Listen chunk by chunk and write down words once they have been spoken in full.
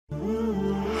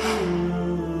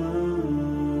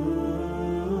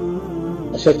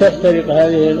ستفترق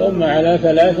هذه الأمة على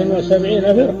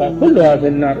 73 فرقة كلها في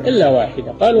النار إلا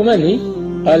واحدة. قالوا من هي؟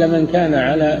 قال من كان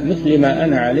على مثل ما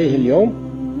أنا عليه اليوم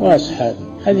وأصحابي.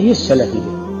 هذه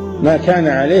السلفية، ما كان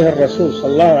عليه الرسول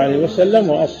صلى الله عليه وسلم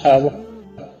وأصحابه.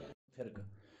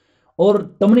 और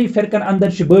तमनी फिरकन अंदर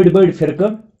बड़ बड़ फिरक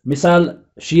मिसाल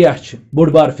शिया बोड़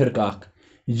बार फिरक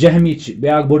जहमी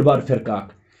ब्या बोड़ बार फिरक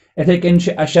इथे कन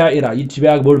अशाइरा यह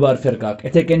ब्या बोड़ बार फिरक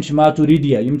इथे कन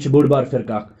मातुरीदिया बोड़ बार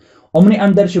फिरक उमन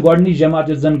अंदर गोडनी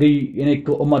जमात जन गई यानी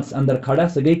उम्मत अंदर खड़ा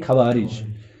सह गई खवारिज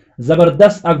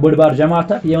जबरदस्त बोड़ बार जमात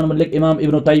यमन मतलब इमाम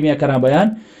इब्न तैमिया करान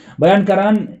बयान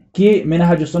करान कि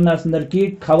मिनहाज सुन्नह अंदर कि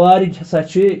खवारिज हसा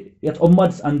यथ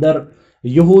उम्मत अंदर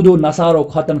यहूदो नसारो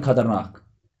खतन खतरनाक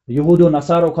यहूदो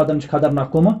नसारो खतरनाक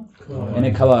कुम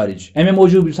यानी खवारिज अमे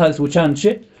मौजूद वुचान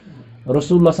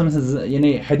रसूलुल्लाह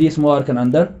यानी हदीस मुबारकन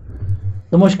अंदर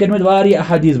तमो कर्मित वारिया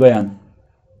अहादीस बयान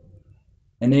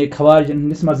यानी खवारिज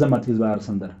मजम्मत किस बारस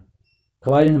अंदर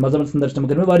खवारिज मजम्मत अंदर तम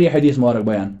कर्मित वारिया हदीस मुबारक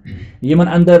बयान यमन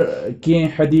अंदर के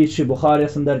हदीस बुखारी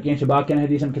अंदर के बाकी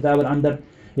हदीसन किताबन अंदर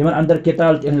यमन अंदर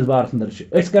किताल तहस बारस अंदर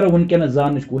करो वनकन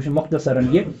जान कोशिश मुख्तसरन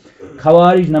ये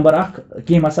खवारिज नंबर 1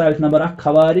 के मसाइल नंबर 1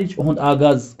 खवारिज उहद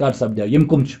आगाज कर सपदा यम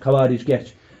कुम खवारिज क्या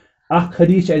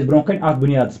हदीस ब्रोकन अ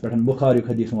बुनियाद पे बुखारी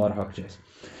हदीस मुबारक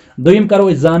दोम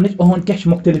करो जान उहद क्या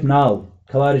मुख्तलिफ नाव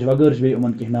खवारिज वगैरह बे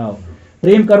उमन कह नाव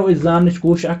त्रेम करो जान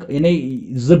कोशिश यानी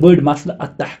ज बड़ मसल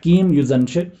तहकीम युजन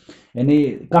यानी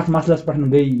कत मसलस पे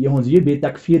गई यहज यह बे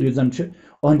तकफीर युजन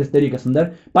अहंदिस तरीकस अंदर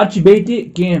पे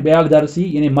कह ब्या दरसी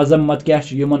यानी मजम्मत क्या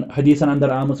यमन हदीसन अंदर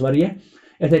आम वारिया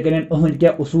इथे कन अहंद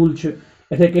क्या उसूल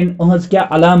इथे कन अहज क्या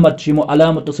अलामत यमो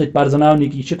अलामतों सत परजनावन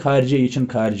कि यह खारजी यह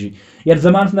खारजी ये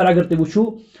जमान अंदर अगर तुम वो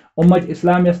उम्मत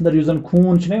इस्लामिया अंदर जन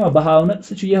खून बहावन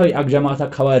सह यह जमात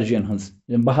खवारजियन हज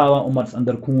बहावा उम्मत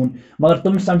अंदर खून मगर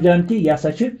तुम समझान कि यह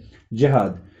हसा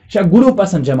जिहाद यह ग्रुप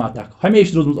आसान जमात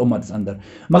हमेशा रोजमुत उम्मत अंदर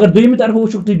मगर दुम तरफ वो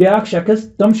तुम ब्या शख्स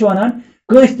तुम वन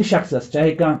कस शख्स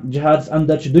चाहे कह जिहाद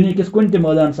अंदर दुनिया किस कुन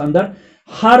मैदान अंदर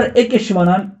हर अकिस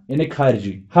वन यानी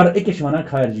खारजी हर अकिस वन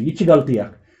खारजी यह गलती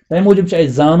तमें मूजूब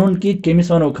जानन कि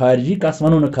कमिस वनो खारजी कस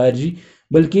वनो न खारजी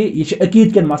बल्कि यह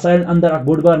अकीद कन मसाइल अंदर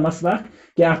बोड़ बार मसला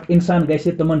कि इंसान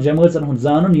गि तमन जमातन हूं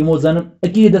जानन यमो जन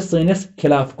अकीदस सैनिस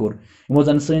खिलाफ कोर यमो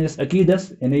जन सैनिस अकीदस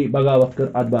यानी बगावत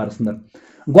कर अत बारस अंदर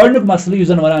गोडनुक मसल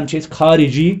यह वन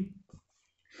खारिजी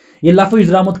यह लफ्ज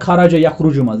द्रामुत खराज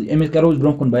यखरुजु मज अमिस करो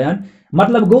ब्रोह कुन बयान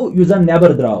मतलब गो यह जन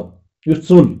नेबर द्राव यह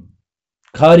चुल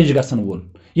खारिज गसन वोल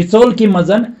यह चोल कि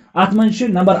मजन अत मन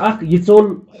नंबर 1 यह चोल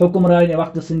हुक्मरान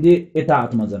वक्त सिंद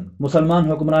इताअत मजन मुसलमान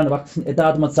हुक्मरान वक्त सिंद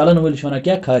इताअत मज चलन वल वन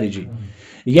क्या खारिजी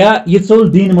या यह चोल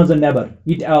दीन मजन नेबर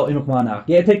यह आव अमुक माना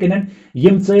या इथे कन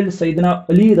यम चल सैयदना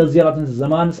अली रजी अल्लाह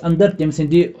जमान अंदर तम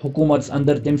सिंद हुकूमत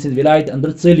अंदर तम सिंद विलायत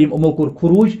अंदर चल उमो कोर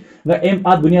खुरूज व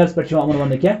अत बुनियाद पे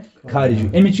वन क्या खारिजी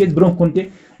अमिच ब्रोह कुन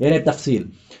यानी तफसील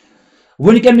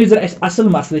वनकन असल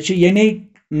मसल यानी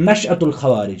नशअतुल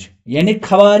खवारिज यानी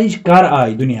खवारिज कर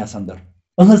आय दुनिया अंदर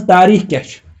अहज तारीख क्या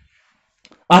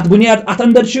अत बुनियाद अत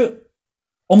अंदर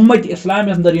उम्मत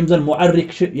इस्लाम अंदर यम जन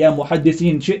मुअर्रिख या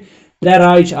मुहद्दिसीन त्रे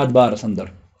राय अत बारस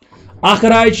अंदर अख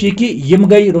राय कि यम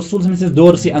गई रसूल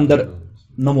दौर से अंदर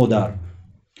नमोदार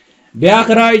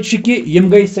ब्याक राय कि यम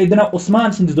गई सैयदना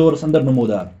उस्मान सिंद दौर अंदर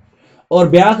नमोदार और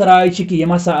ब्याक राय कि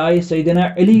यम हसा आय सैयदना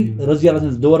अली रजी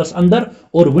अल्लाह दौरस अंदर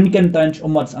और वनकन तान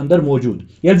उम्मत अंदर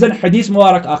मौजूद ये जन हदीस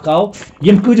मुबारक आव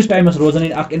यम कूदिस टाइमस रोजन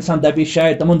इंसान दपी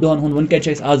शायद तमन दोहन हूं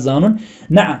वनकन आज जानन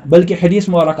ना बल्कि हदीस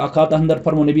मुबारक आव तथ अंदर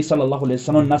फरमो नबी सल्लल्लाहु अलैहि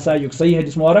वसल्लम नसाई सही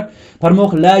हदीस मुबारक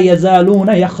फरमोख ला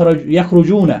यज़ालून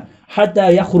यखरुजून हत्ता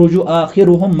यखरुजु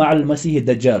आखिरुहुम मअल मसीह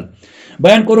दज्जाल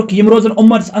बयान करो कि यम रोजन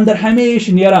उम्मत अंदर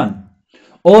हमेशा नेरान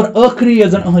और आखिरी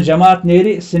यजन जमात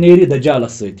नेरी सनेरी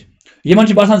दज्जालस सत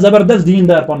यमन बासान जबरदस्त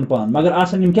दीनदार पन पान मगर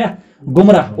आसन यम क्या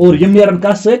गुमराह और यम नेरन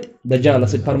कस सत दज्जाल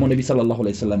सत फरमो नबी सल्लल्लाहु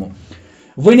अलैहि वसल्लम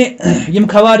वन यम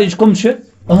खवारिज कुम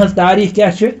अहज तारीख क्या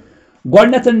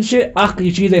गोडनथन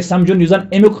यह चीज समझुन जन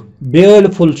अमुक बेल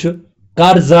फुल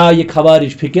कर जाय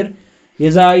खवारिज फिक्र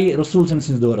यह जाय रसूल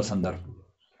सद दौरस अंदर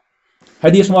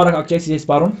हदीस मुबारक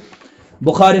पर्न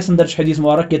बुखारी अंदर हदीस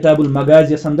मुबारक किताबुल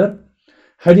मगाज़ियस अंदर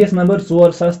हदीस नंबर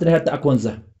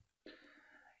 4351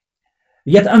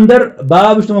 यथ अंदर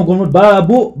बाब तमो गोमुत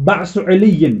बाबु बअस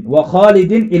अली व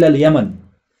खालिद इलल यमन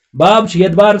बाब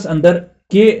यथ बारस अंदर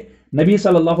कि नबी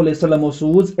सल्लल्लाहु अलैहि वसल्लम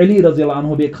सूज अली रज़ियल्लाहु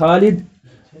अन्हु बे खालिद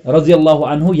रज़ियल्लाहु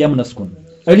अन्हु यमनस कुन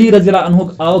अली रज़ियल्लाहु अन्हु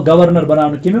आओ गवर्नर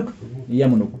बनावन किमुक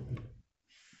यमनुक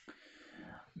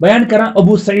बयान करान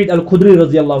अबू सईद अल खुदरी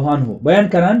रज़ियल्लाहु अन्हु बयान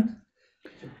करान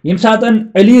यम सातन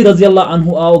अली रज़ियल्लाहु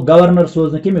अन्हु आओ गवर्नर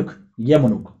सोजन किमुक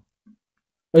यमनुक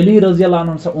अली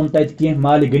रज़ियल्लाहु अन्हु उन तत कह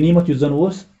माल गनीमत जन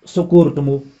सो कोर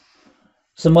तमो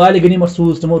सह माल गनीमत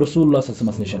सूज तमो रसूलुल्लाह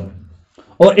सल्लल्लाहु अलैहि वसल्लम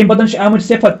निश और अम पतन आमद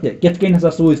सिफत कित कन हसा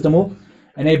सूज तमो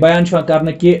यानी बयान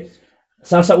कर कि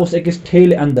सह उस अकिस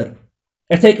ठेल अंदर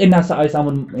इथे कन हसा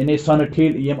आमुत यानी सन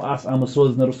ठेल यम आमुत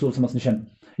सोजन रसूल सल्लल्लाहु अलैहि वसल्लम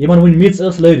यमन वन मिच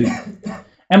लर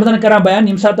अम पतन कर बयान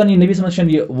यम सात नबी सल्लल्लाहु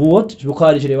अलैहि वसल्लम वोत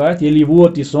बुखारी रिवायत ये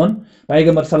वोत यह सोन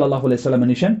पैगंबर सल्लल्लाहु अलैहि वसल्लम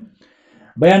निश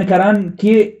बयान करान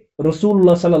कि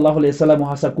रसूलुल्लाह सल्लल्लाहु अलैहि वसल्लम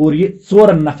हसा कोर यह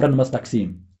 4 नफरन मज तकसीम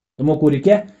तमो कोर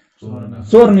क्या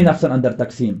 4 नफरन अंदर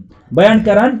तकसीम बयान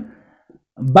करान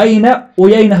बैना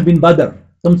उयैना बिन बदर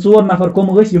तम 4 नफर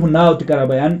कम यह नाव तरा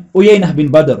बयान उयैना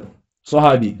बिन बदर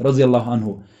सहाबी रज़ियल्लाहु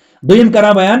अन्हु दोयम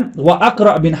करा बयान व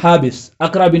अकरा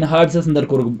बिन हाबिस अंदर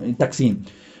कोर तकसीम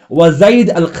व ज़ैद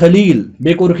अल खलील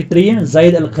बे कोर त्रीम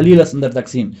ज़ैद अल खलील अंदर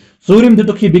तकसीम सूरिम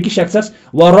दितुक बिक शख्स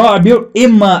व राबिउ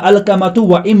इम्मा अलकमतु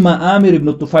व इम्मा आमिर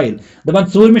इब्न तुफैल दबन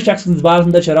सूरिम शख्स बाज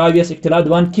अंदर शरावियस इख्तिलाफ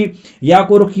दबन कि या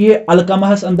कोर ये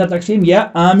अलकमहस अंदर तकसीम या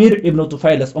आमिर इब्न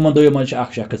तुफैल उमन दोयो मन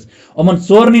शख्स उमन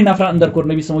 4 नफर अंदर कोर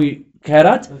नबी सल्लल्लाहु अलैहि वसल्लम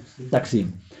खैरात तकसीम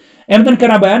एमतन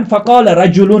करा बयान फ़क़ाल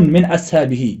रजुलुन मिन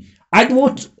अस्हाबिही अत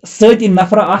वोत सती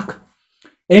नफर अख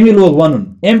एमि लोग वनुन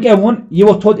एम क्या वोन ये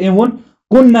वो थोद एम वोन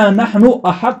कुन्ना नहनु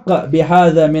अहक्क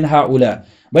बिहाज़ा मिन हाउला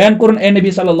बयान कुरन ए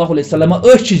नबी सल्लल्लाहु अलैहि वसल्लम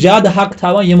अश ज्यादा हक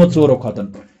थावा यम 4 खतन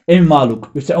एम मालुक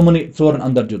इस उमन 4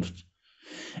 अंदर जुलस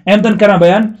एमतन करा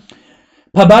बयान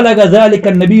फबलग ज़ालिक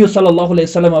नबी सल्लल्लाहु अलैहि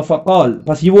वसल्लम फ़क़ाल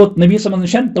बस ये वो नबी सल्लल्लाहु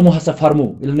अलैहि वसल्लम तमो हसा फरमो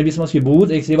नबी सल्लल्लाहु अलैहि वसल्लम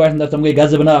बूद एक रिवायत अंदर तम गए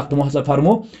गजबनाक तमो हसा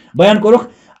फरमो बयान करो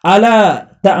अला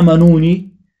तअमनूनी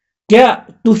क्या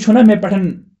तू छुना मे पठन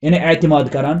यानी एतमाद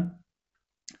करान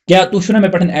क्या तू छुना मे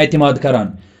पठन एतमाद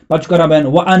करान पच करा बयान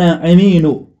व अना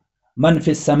अमीनु मन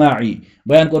फिस समाई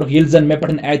बयान करो यिलजन मे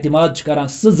पठन एतमाद करान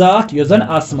स जात यजन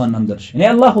आसमान अंदर यानी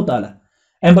अल्लाह ताला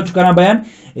एम पच करा बयान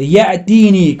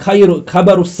यातीनी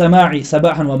खबरुस समाई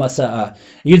सबाहन व मसाआ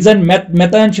यिलजन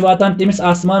मेतान वातान तमिस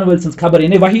आसमान वल सन्स खबर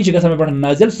यानी वही छ गसन मे पठन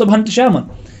नाजिल सुबहन त शामन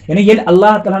यानी ये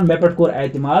अल्लाह ताला मे पे कोर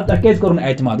एतमाद तक कोर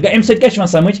एतमाद गो अम सह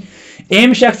समझ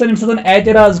एम शख्स अम सतन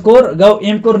एतराज कोर गो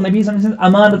एम कोर नबी सल्लल्लाहु अलैहि वसल्लम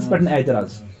अमानत पे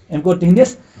एतराज एम कोर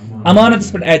तिहंदिस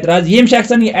अमानत पे एतराज यम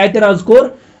शख्स ये एतराज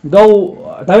कोर गो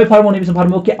तवे फरमो नबी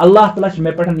फरमो कि अल्लाह ताला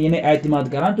मे पे यानी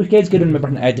एतमाद करान तु केज करिन मे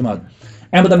पे एतमाद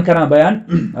अम बतन करा बयान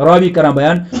रावी करा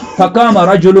बयान फकाम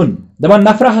रजुलुन दबन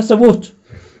नफर हसवुत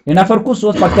ये नफर कुस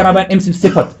पत करा बयान एम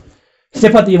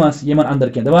सिफत यमन अंदर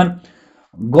के दबन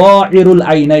गाइरुल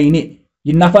आइनैनि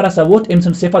ये नफर हसा वोत एम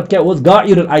सन सिफत क्या ओस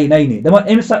गाइरुल आइनैनि दबन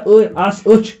एम सा आस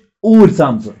उच ऊर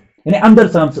सामस यानी अंदर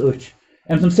सामस उच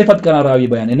एम सन सिफत करा रावी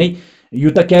बयान यानी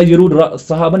यूता क्या जरूर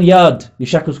सहाबन याद ये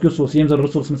शख्स किस ओस यम सन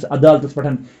रसूल सल्लल्लाहु अलैहि वसल्लम अदालत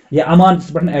पठन या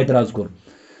अमानत पठन एतराज कोर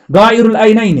गाइरुल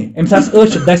आइनैनि एम सास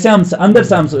उच दसामस अंदर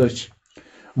सामस उच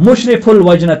मुशरिफुल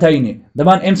वजनतैनि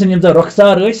दबन एम सन यम ज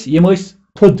रखसार अस यम अस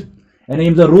थुद यानी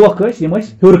यम ज रोख अस यम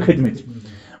अस हुर खदमत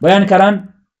बयान करान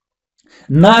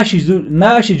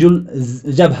नाशिजुल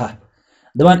जबहा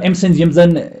दवान एम सन यम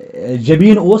जन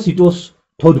जबीन ओस ये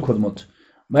थोद खोदमुत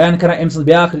बयान करा एम सन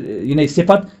ब्याख यानी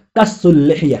सिफत कसुल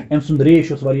लिहिया एम सन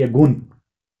रेश ओस वारिया गुन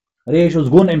रेश ओस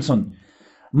गुन एम सन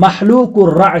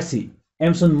महलूकुर रासी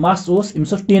एम सन मस ओस एम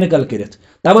सन टीनकल करित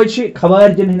तवै छ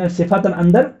खवारिजन हिन सिफतन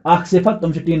अंदर आख सिफत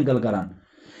तुम छ टीनकल करान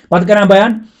पत करा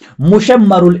बयान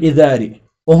मुशम्मरुल इजारी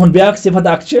ओहन ब्याख सिफत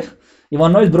आख छ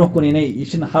वन ब्रो कुन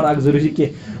यह हर अख जरूरी कि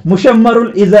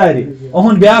मुशम्मरुल इजारी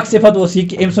ओहन ब्याख सिफत ओस यह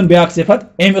कि एम सन ब्याख सिफत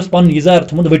एम ओस पन इजार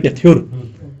थमुत वटित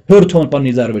हुर थोन पन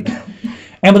इजार वटित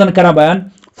एम बदन करा बयान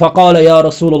फ़क़ाल या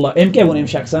रसूलुल्लाह एम क्या वन एम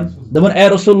शख्सन दबन ए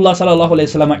रसूलुल्लाह सल्लल्लाहु अलैहि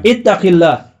वसल्लम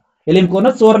इत्तक़िल्लाह इल्म को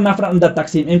न 4 नफर अंदर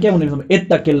तकसीम एम क्या वन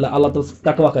इत्तक़िल्लाह अल्लाह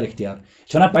ताला तकवा कर इख्तियार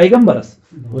छना पैगंबरस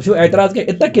वो एतराज के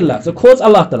इत्तक़िल्लाह सो खोज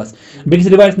अल्लाह ताला बिस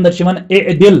रिवायत अंदर छमन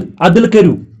ए दिल अदल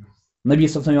करू नबी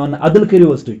सल्लल्लाहु अलैहि वसल्लम अदल करियो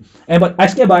अस तुम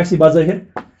अस क्या बासी बाज़ाहिर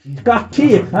का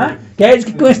ठीक हां कैज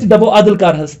कि कोई दबो अदल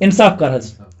कर हस इंसाफ कर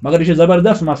हस मगर ये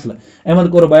जबरदस्त मसला अहमद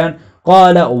को बयान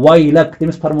क़ाल वैलक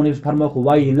तमिस फरमो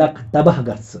वैलक तबाह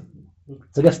गस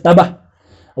सगस तबाह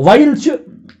वैल छ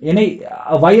यानी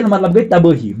वैल मतलब गई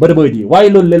तबाही बर्बादी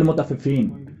वैलुल लिल मुतफ़िफ़ीन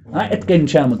हां इतकन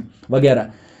शामत वगैरह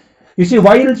इसी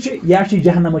वैल छ या छी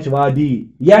जहन्नम वादी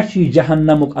या छी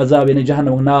जहन्नमुक अजाब यानी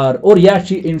जहन्नमुक नार और या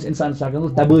छी इंसान साकल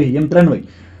तबाही यम त्रनवई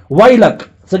वैलक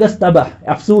सगस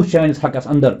तबाह अफसोस शानिस हकस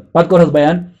अंदर पत करस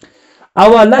बयान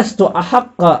अवलस्तु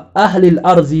अहक्क अहलिल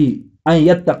अर्ज़ी अन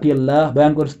यत्तक़िल्लाह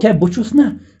बयान करस क्या बुछुस ना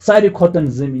सारी खोतन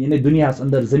जमीन यानी दुनिया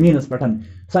अंदर जमीनस पठन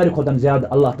सारी खोतन ज्यादा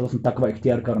अल्लाह ताला तकवा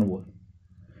इख्तियार करन वो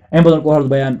एम बदन को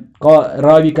बयान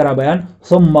रावी करा बयान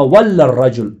सुम्मा वल्ल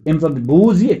रजुल एम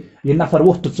बूज ये नफर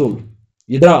वो चुल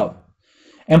ये द्राव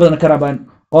एम बदन करा बयान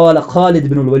क़ाल खालिद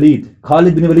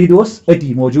बिन वलीद ओस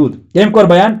अती मौजूद तेम कर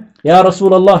बयान या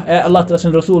रसूल अल्लाह ए अल्लाह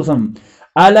ताला रसूल सम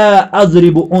अला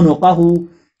अज़रिबु उनुक़हु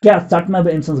क्या चटना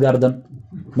बह अमि गर्दन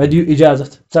मे दियो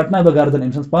इजाजत चटना बह गर्दन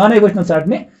अमि पाने वथ न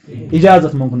चटने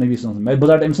इजाजत मंगु नबी मैं बह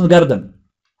चट अमि गर्दन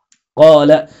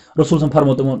क़ाल रसूल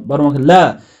फरमो ला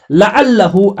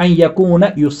लअल्लहु अन यकून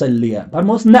युसल्ली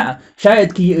फरमोस ना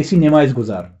शायद कि यह नमाज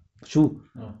गुजार शू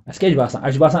अस क्या बासान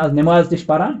आज नमाज तिश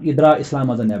परान यह द्रा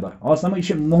इस्लाम मज नेबर और समझ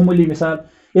यह मामूली मिसाल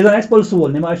इधर पुलिस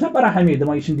वोल नमाज परान हमें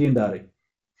दपान यह दीनदार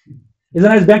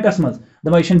इधर बैंकस मज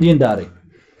दपान यह दीनदार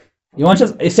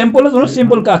सिंपल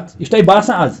सिंपल कत यह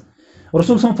बासान आज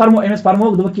रसूल फरमो अमिस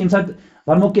फरमो कि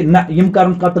फरमो कि ना यम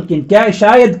कर कत्ल कह क्या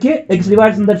शायद कि अकिस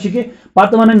रिवायत अंदर कि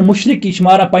पत वन मुशरिक यह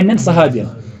मारा पन्न सहाबियन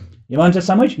यह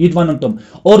समझ ये वन तुम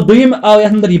और दुम आव यह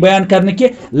अंदर यह बयान करने कि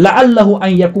लअल्लहु अन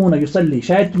यकून युसल्ली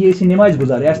शायद कि यह नमाज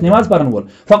गुजार यह नमाज पढ़न वोल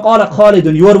फ़क़ाल खालिद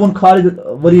योर वोन खालिद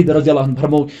वलीद रज़ियल्लाहु अन्हु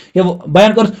फरमो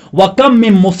बयान कर वकम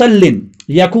मिन मुसल्लिन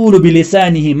यकूलु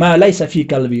बिलिसानिहि मा लैसा फी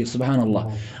क़ल्बी सुब्हानल्लाह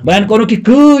बयान करो कि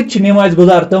कुछ नमाज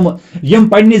गुजार तुम यम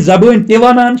पन्नी ज़बान ते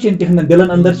वनान तिहन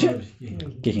दिलन अंदर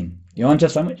कहिन यह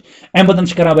समझ अम पतन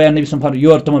कर बयान नबी सल्लल्लाहु अलैहि वसल्लम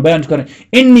योर तुम बयान कर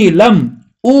इन्नी लम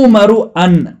उमरु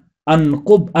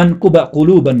अनकुब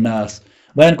कुलूब अन्नास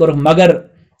बयान करो मगर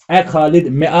ए खालिद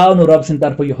मे आव न रब सिंद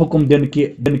तरफ यह हुक्म दिन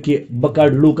कि बह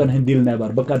कड़ लूकन हंद दिल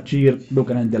नेबर बह कर चीर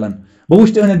लूकन हंद दिलन बह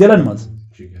वुच तिहन दिलन मज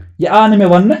यह आ मे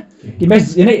वन कि मे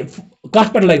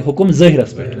कत पे लगे हुक्म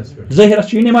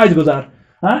ज़ाहिरस नमाज गुजार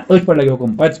हाँ अथ पे लगे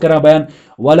हुक्म पे कर बयान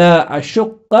वला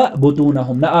अशुक्क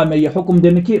बुतूनहुम ना आ मे यह हुक्म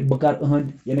दिन कि बह कर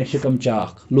अहंद यानी शिकम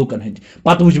चाक लूकन हंद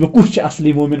पत वुच बह कुछ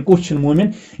असली मोमिन कुछ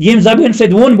मोमिन यम जबान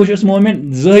सद वोन बह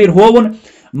मोमिन ज़ाहिर होवन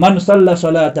मन सल्ला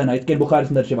सलातना इत बुखारी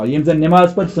अंदर शिवा यम जन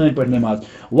नमाज पर सन पे नमाज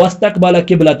वस्तकबल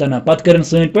किबलतना पत करन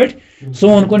सन पे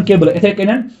सोन कोन किबल इथे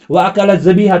कन व अकल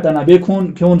ज़बीहतना बे खून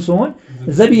खून सोन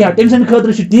ज़बीहा तम सन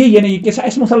खतर ती यानी कि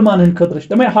अस मुसलमान हन खतर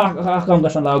तमे हकम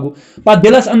गसन लागू पत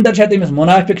दिलस अंदर छ तमिस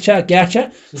मुनाफिक छ क्या छ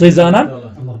सही जाना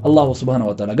अल्लाह सुब्हानहु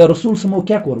व तआला अगर रसूल समो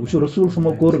क्या कोर वुचो रसूल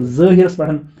समो कोर ज़ाहिरस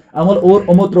पर अमल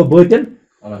और उमत्रो बातिन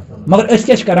मगर अस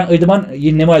क्या करन अदमान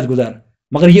ये नमाज गुजार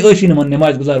मगर यह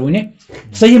नमाज गुजार वन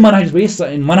सही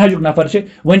मनहज नफर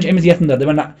वन अमिस ये अंदर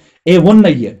दपान ए वोन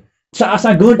यह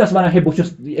सह गंटस वन हे बहुत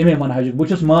अमे मनहज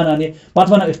बहुत मानान पे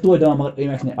वन तो दपान मगर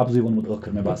अम आने अफजु वोनमुत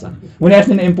आखिर मे बासान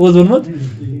वन अम पोज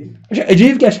वोनमुत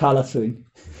अजीब क्या हालत सन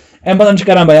अम पतन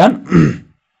कर बयान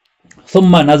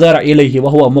सुम्मा नज़र इलैहि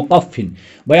वहुव मुक़फ़िन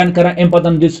बयान कर अम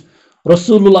पतन दिस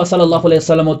रसूलुल्लाह सल्लल्लाहु अलैहि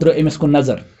वसल्लम त्रो अमिस कुन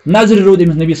नजर रूद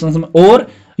अमिस नबी सल्लल्लाहु अलैहि वसल्लम और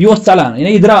यह चलान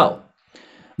यानी यह द्राव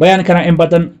बयान कर अम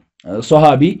पतन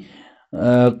सहाबी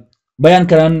बयान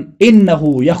कर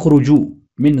इन्नहु यखरुजु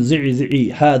मिन ज़िअज़िअ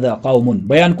हाज़ा क़ौमुन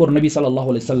बयान कर नबी सल्लल्लाहु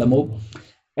अलैहि वसल्लम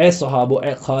ए सहाबो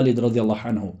ए खालिद रज़ियल्लाहु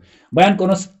अन्हु बयान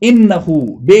करनस इन्नहु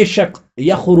बेशक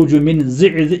यखरुजु मिन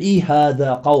ज़िअज़िअ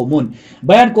हाज़ा क़ौमुन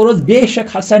बयान करनस बेशक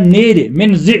हसा नेरे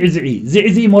मिन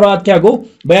ज़िअज़िअ मुराद क्या गो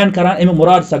बयान करान एम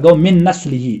मुराद सा गो मिन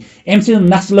नस्लिही एम सिन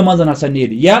नस्ल मजन हसा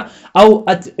नेरे या औ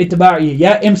इत्बाई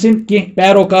या एम सिन के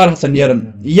पैरोकार हसा नेरन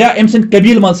या एम सिन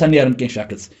कबील मज हसा नेरन के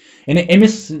शख्स यानी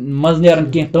अमिस मज नेरन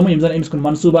के तम यम जन अमिस कुन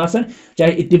मंसूब आसन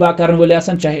चाहे इत्तिबा करन वाले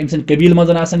आसन चाहे एम सिन कबील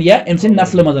मजन आसन या एम सिन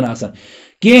नस्ल मजन आसन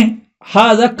के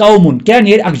हाज़ा कौमुन क्या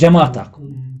नेर अख जमात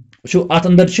अत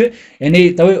अंदर यानी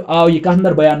तवे आव यह कत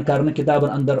अंदर बयान कर किताबन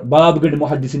अंदर बाब गड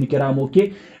मुहद्दिसिन किरामो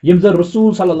कि यम जन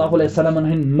रसूल सल्लल्लाहु अलैहि वसल्लम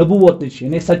हन नबुवत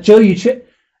यानी सच्चाई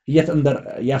ये अंदर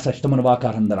यह तमन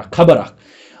वाक़ार अंदर खबर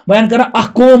बयान कर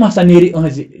अख कौम हसा नेर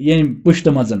यानी पुश्त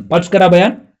मजन पे कर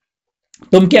बयान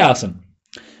तुम क्या आसन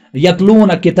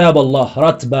यतलून किताब अल्लाह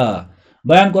रतबा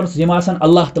बयान कर यम आसन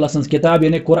अल्लाह तआला सन्ज किताब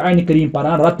यानी कुरान करीम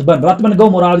परान रतबन गो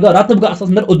मुराद गो रतब गो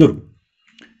अंदर उदुर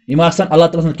यम आसन अल्लाह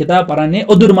तआला सन्ज किताब परान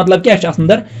उदुर मतलब क्या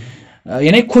अंदर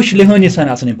यानी खुश लिहानी सन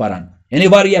आसन परान यानी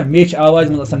वारिया मेच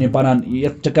आवाज मज आसन परान ये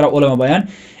कर उलमा बयान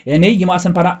यानी यम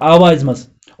आसन परान आवाज मज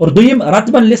और दुयम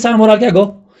रतबन लिसान मुराद क्या गो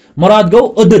मुराद गो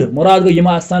उदुर मुराद गो यम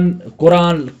आसन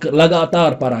कुरान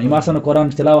लगातार परान यम आसन कुरान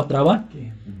तिलावत त्रावान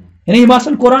यानी यम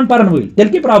आसन कुरान परान वल तेल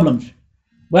की प्रॉब्लम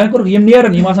बयान कर यम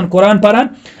नेरन यम आसन कुरान परान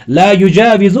ला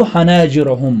युजाविजु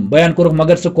हनाजिरहुम बयान कर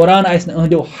मगर सो कुरान आइस न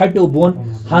अहदो हटो बोन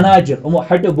हनाजिर उमो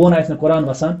हटो बोन आइस न कुरान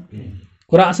वसान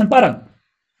कुरान आसन परान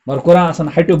मगर कुरान आसन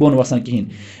हटो बोन वसान किहिन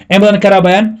एम बयान करा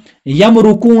बयान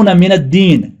यमरुकून मिन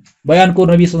अद-दीन बयान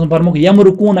कर नबी सल्लल्लाहु अलैहि वसल्लम फरमो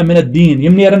यमरुकून मिन अद-दीन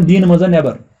यम नेरन दीन मजन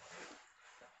नेबर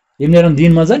यम नेरन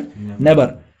दीन मजन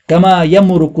नेबर कमा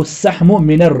यमरुकु सहमु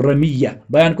मिन ar-रमिया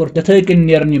बयान कर तथे किन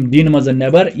नेरन यम दीन मजन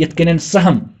नेबर यतकन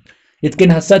सहम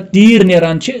यतकन हसा तीर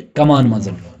नेरान कमान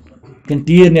मजन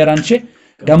तीर नेरान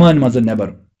कमान मजन नेबर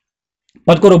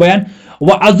पत करो बयान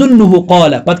व अजुन्नुहु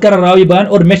क़ाल पत कर रावी बयान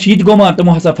और मे शीत गोमान तुम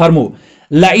हसा फरमो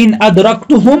लाइन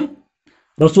अदरक्तुहुम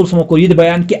रसूल समो को यह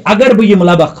बयान कि अगर बह यम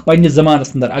लबख पन्निस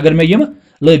ज़मानस अंदर अगर मैं यम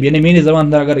लब यानी मेनिस ज़मानस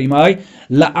अंदर अगर यम आय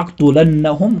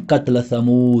लअक्तुलन्नहुम कत्ल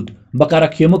समूद बह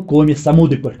करख यम कौम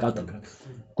समूद पे कत्ल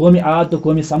कौम आद तो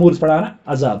कौम समूद पढ़ाना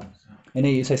अजाब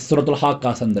यानी सूरतुल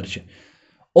हाक़्क़ा अंदर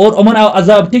और उमन आव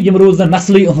अजाब ति यम रोज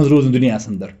नस्ल रोज दुनिया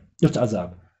अंदर युथ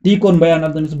अजाब ती कोन बयान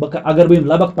अगर बह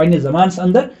लबख पन्निस ज़मानस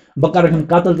अंदर बह करख यम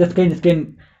कत्ल कन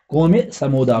कौम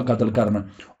समूद आव कत्ल करना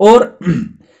और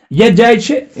यह जाय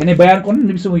यानी बयान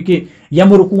कर कि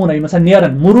यमरुकून यम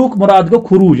नेरन मुरूक मुराद गो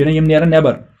खुरूज यानी यम नेरन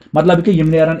नेबर मतलब कि यम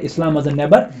नेरन इस्लाम मज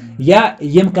नेबर या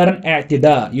यम करन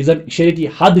एअतिदा यन शरीयती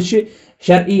हद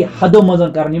शरई हदो मज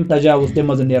कर यम तजावुज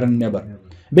तम मज नेरन नेबर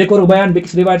बे कोर बयान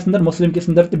बेकिस रिवायत अंदर मुस्लिम किस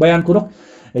अंदर बयान करो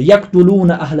यक्तुलून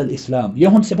अहलल इस्लाम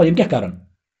यहुन सिफत यम क्या करन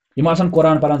यम आसन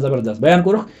कुरान पढ़ान जबरदस्त बयान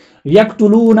करो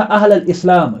यक्तुलून अहलल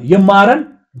इस्लाम यम मारन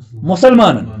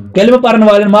मुसलमान कलिमा पढ़न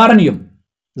वाले मारन यम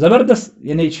जबरदस्त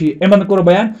यानी इमन कोर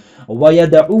बयान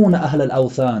वयदऊन अहलल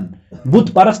अवसान बुत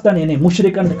परस्तन यानी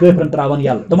मुशरिकन काफिरन त्रावन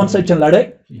यल तमन सच लड़ाई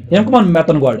यम कमन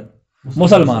मेतन गोड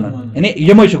मुसलमानन यानी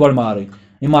यम गोड मारे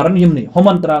मारन यमनी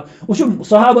हमन त्रा उस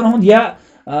सहाबन हुंद या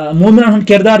मोमिनन हुंद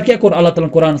किरदार क्या कोर अल्लाह ताला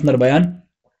कुरान अंदर बयान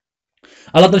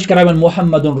अल्लाह ताला करावन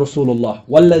मुहम्मदुन रसूलुल्लाह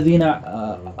वल्लज़ीना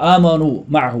आमनु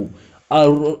मअहु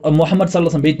मुहम्मद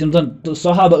सल्लल्लाहु अलैहि वसल्लम बेतन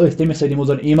सहाबा तमिस सदी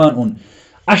मोजन ईमान उन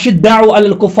अशिद्दाउ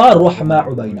अलल कुफार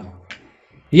रहमाउ बैनहुम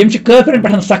यम काफिरन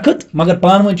पे सख्त मगर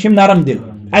पान वन नरम दिल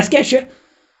अस क्या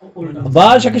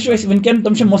बाज शक वनकन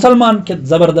तम मुसलमान के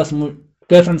जबरदस्त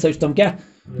काफिरन सच तम क्या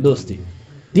दोस्ती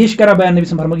तीश करा बयान नबी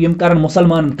फरमाया यम करन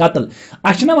मुसलमान कत्ल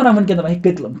अचना वना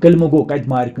वनकन कलमो गो कत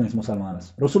मार कस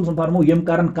मुसलमानस रसूल फरमाया यम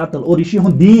करन कत्ल और यह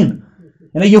यहुंद दीन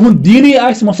यानी यहुंद दीनी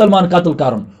आस मुसलमान कत्ल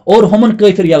करन और हमन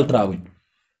काफिर यल त्रावन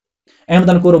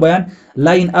अहमदन कोर बयान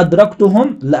लाइन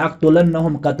अदरक्तुहुम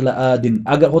लअक्तुलन्नहुम कत्ल आदिन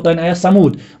अगर होता आया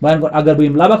समूद बयान कर अगर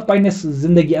बह लबख पन्निस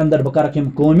जिंदगी अंदर बह करख यम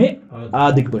कौम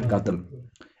आदिक पे कत्ल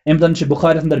अहमदन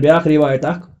बुखारी अंदर ब्याख रिवायत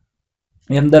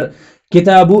अंदर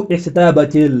किताबु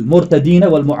इस्ताबतिल मुर्तदीन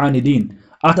वल मुआनिदीन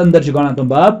अत अंदर गणा तुम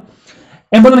बाब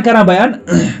अहमदन करा बयान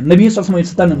नबी सल्लल्लाहु अलैहि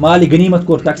वसल्लम माल गनीमत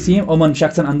कोर तकसीम उमन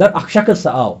शख्सन अंदर अख शख्स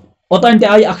आव ओतान ते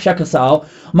आई अख शख्स आव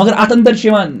मगर अत अंदर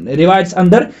रिवायत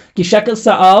अंदर कि शख्स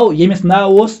आव यमिस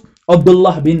नाव ओस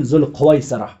अब्दुल्लाह बिन जुल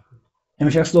खुवैसरा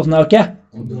यमिस शख्स ओस नाव क्या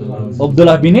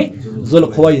अब्दुल्लाह बिन जुल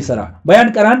खुवैसरा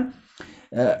बयान करान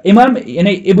इमाम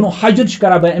यानी इब्न हजर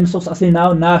करा बयान अमिस ओस असली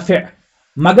नाव नाफि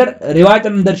मगर रिवायत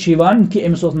अंदर कि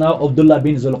अमिस ओस नाव अब्दुल्लाह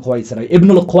बिन जुल खुवैसरा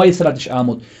इब्नुल खुवैसरा तश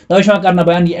आमुद तवे करना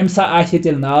बयान ये अमसा आसे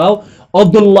तिल नाव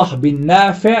अब्दुल्लाह बिन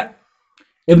नाफि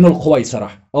इब्नुल खुवैसरा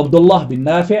अब्दुल्लाह बिन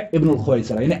नाफि इब्नुल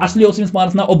खुवैसरा यानी असली ओस अमिस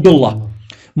पानस नाव अब्दुल्लाह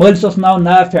मलिस ओस नाव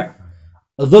नाफि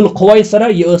जुल खुवैसरा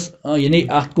ये यानी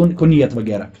अत कुनियत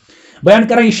वगैरह बयान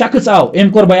कर यह शख्स आव एम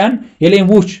कोर बयान ये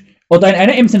वुच ओतान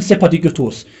आना अम सिंद सिफत युथ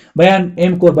ओस बयान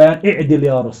एम कोर बयान इअदिल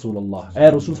या रसूलुल्लाह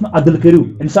ए रसूल अदल करू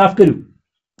इंसाफ करू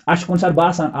अश कुन सार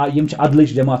बासान यम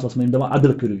अदलिश जमात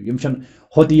अदल करू यम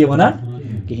होत ये वन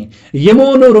कहें यमो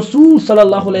नो रसूल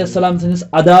सल्लल्लाहु अलैहि वसल्लम सिंदिस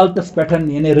अदालतस पे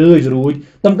यानी रज रूद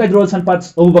तम कत रोजन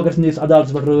पत अबू बकर सिंदिस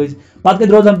अदालतस पे रज पत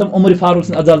कत रोजन तम उमर फारूक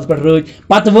सिंदिस अदालतस पे रज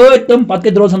पत वत तम पत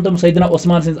कत रोजन तम सैयदना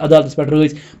उस्मान सिंदिस अदालतस पे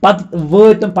रज पत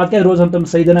वत तम पत कत रोजन तम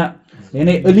सैयदना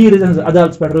यानी अली रज़ी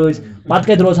अदालतस पे रज पत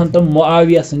कत रोजन तम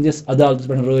मुआविया सिंदिस अदालतस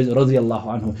पे रज रज़ियल्लाहु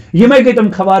अन्हु यमे गई तम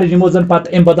खवारिज यमो जन पत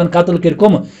एम बदन कत्ल कर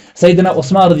कुम सैयदना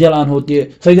उस्मान रज़ियल्लाहु अन्हु ते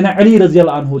सैयदना अली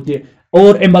रज़ियल्लाहु अन्हु ते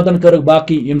और एम बदन कर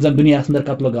बाकी यम जन दुनिया अंदर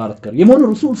कत्ल गारत कर यमो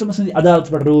रसूल सल्लल्लाहु अलैहि वसल्लम अदालतस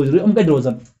पे रोज उम कत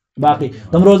रोजन बाकी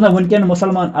तम रोजना वनकन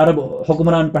मुसलमान अरब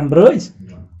हुक्मरान पे रज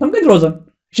तम कत रोजन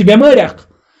यह बेमार अख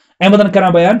अहमदन करा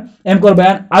बयान एम कोर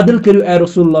बयान अदल करू ए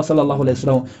रसूलुल्लाह सल्लल्लाहु अलैहि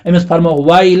वसल्लम अमिस फरमाओ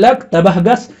वाइलक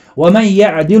तबहगस वमन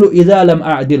यअदिल इज़ा लम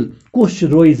अअदिल कुछ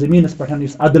रोई जमीनस पठन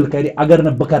इस अदल करे अगर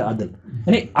न बकर अदल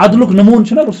यानी अदलुक नमून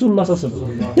छना रसूलुल्लाह सल्लल्लाहु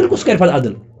अलैहि वसल्लम तिल कुछ कर पद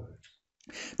अदल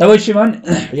तवशिवन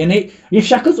यानी ये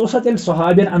शख्स ओस तेल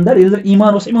सहाबियन अंदर इधर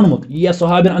ईमान ओस इमनमुत या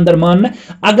सहाबियन अंदर मान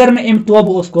अगर न एम तोब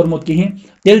ओस कोरमुत कहीं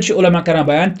तेल छ उलमा करा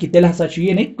बयान कि तेल हसा छी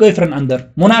यानी काफिरन अंदर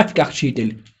मुनाफिक अख छी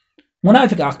तेल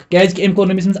मुनाफिक अख कैज कि एम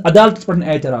कोर नबी सिंस अदालत पर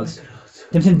एतराज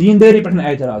तम सिंस दीनदारी पर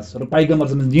एतराज और पैगंबर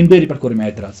सिंस दीनदारी पर कोर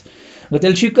एतराज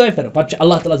तेल छी काफिर पत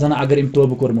अल्लाह ताला जना अगर एम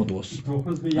तोब कोरमुत ओस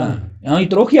हां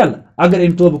त्रोख यल अगर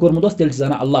एम तोब कोरमुत ओस तेल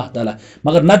जना अल्लाह ताला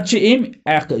मगर नत छ एम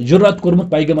एक जुर्रत कोरमुत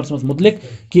पैगंबर सिंस मुतलिक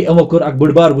कि एमो कोर अक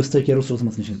बड़बार वस्त के रसूल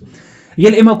सिंस निश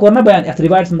येल एमो कोर ना बयान एत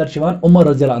रिवायत अंदर छवान उमर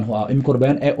रज़ियल्लाहु अन्हु एम कोर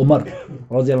बयान ए उमर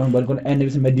रज़ियल्लाहु अन्हु बयान ए नबी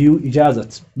से मैं दियो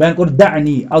इजाजत बयान कोर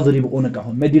दअनी अज़रिब उनका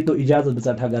मैं दी तो इजाजत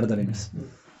बचा गर्दन एमस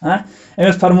हां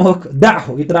एमस फरमोक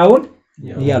दअहु इत्राउन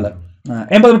याला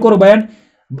एम बदन कोर बयान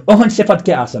ओहन सिफत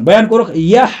क्या आसन बयान कोर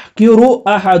यहकिरु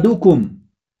अहदुकुम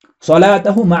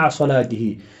सलातहु मा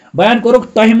सलातिही बयान कोरुक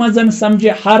तह मजन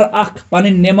समझे हर अख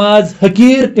पन नमाज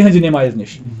हकीर तिहज नमाज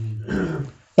निश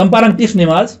तम पारन तिस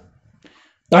नमाज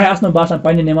तह आस बासान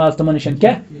पन्ने नमाज तमन निश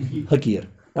क्या हकीर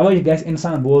तवे गस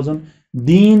इंसान बोजुन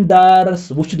दीनदारस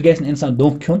वुचित गस इंसान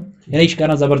दोख खियोन यानी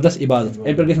कर जबरदस्त इबादत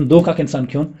अम पे गस दोख अख इंसान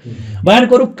खियोन बयान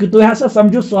कोरुक तुह हसा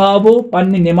समझो सहाबो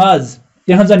पन्ने नमाज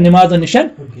तिहज नमाज निश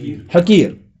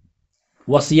हकीर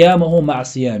वसियामहु मा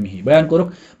सियामिहि बयान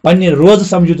कोरुक पन्ने रोज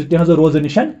समझो तिहज रोज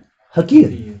निश हकीर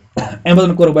अम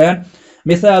बदन कोर बयान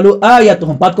मिसालु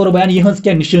आयतहुम पत कोर बयान यहज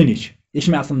क्या निशानी इश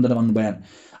में आसन वन बयान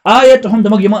आयतहुम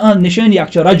दमक यम निशानी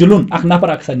अख रजुलुन अख नफर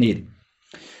अख सनेर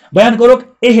बयान कोरुक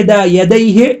इहदा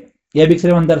यदैहि या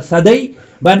बिक्सर अंदर सदै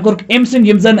बयान कोरुक एमसिन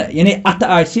यम जन यानी अथ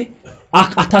आसि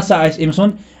अख अथ सा आस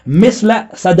एमसन मिसला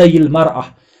सदैल मरअ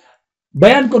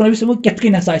बयान कोर नबी सम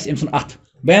केतकिन हसा आस एमसन अथ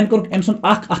बयान कोरुक एमसन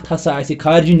अख अथ हसा आसि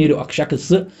खारजी नेरो अख शख्स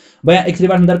बयान एक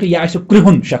रिवायत अंदर कि यह आसि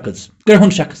कृहुन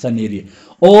शख्स नेरी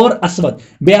और असवद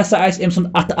बे हसा आसि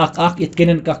एमसन अथ अख अख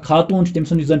इतकन का खातून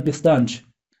तमसन जन पिस्तान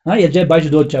हाँ ये जय बच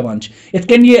दोद चवान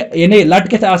इतकन ये यानी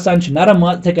लटकित आसान नरम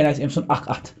माज इतकन आसि एमसन अख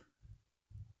अथ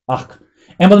अख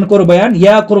एमन कोर बयान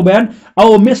या कोर बयान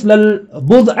औ मिसलल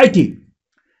बुज़अति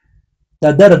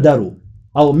तदरदरु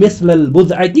औ मिसलल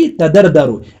बुज़अति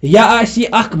तदरदरु या आसि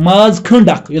अख माज खंड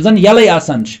अख यजन यलै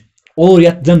आसान और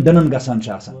यत जन दनन गसान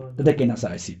तथे कन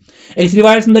आसि इस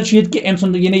रिवायत अंदर शीत कि एम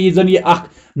सुन यानी ये जन ये अख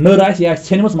नर आसि या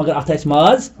छनमस मगर अथ आसि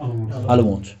माज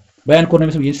अलमोत बयान कोर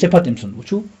नबी ये सिफत एम सुन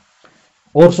वुचु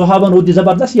और सहाबन रोदी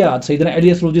जबरदस्त याद सैयदना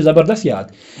अली रोदी जबरदस्त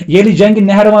याद येली जंग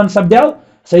नहरवान सब्द्याव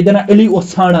सैयदना अली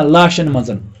ओस छाना लाशन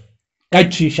मजन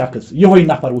कच्ची शख्स यही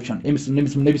नफर वुचन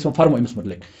एमिस नबी सम फरमो एमिस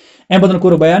मुतलिक एम बदन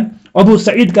कोर बयान अबू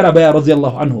सईद करा बयान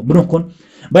रज़ियल्लाहु अन्हु ब्रोह कुन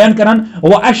बयान करन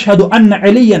व अशहदु अन्न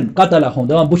अलियन कतलहु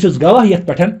दवा बुशस गवाह यत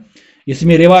पठन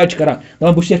इसमें रिवायत करा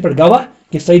दवा बुशस पर गवाह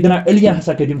कि सैयदना अली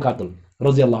हसा कदिम कतल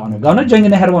रज़ियल्लाहु अन्हु गाना जंग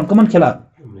नहरवान कमन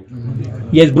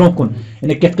खिलाफ ये ब्रोह कुन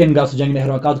इन कितकन गास जंग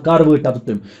नहरवान कार वो तब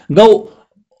तुम गौ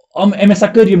एम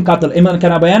सकरिम कतल इमन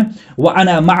करा बयान व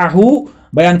अना मअहु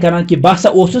बयान करन कि बासा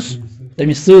ओसुस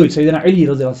तमिस सैयदना अली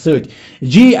रज़ियल्लाहु सैद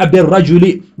जी अबिर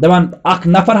रजुली दवान अख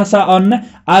नफर हसा अन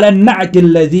अला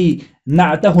नअतिल लजी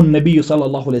नअतहु नबी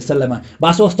सल्लल्लाहु अलैहि वसल्लम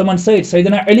बास ओस तमन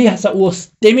सैयदना अली हसा ओस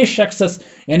तमिस शख्स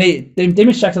यानी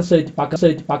तमिस शख्स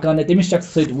सैद पकान तमिस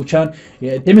शख्स सैद वुचान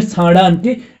तमिस छाड़ान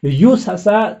कि युस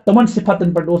हसा तमन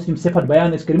सिफतन पर ओस सिफत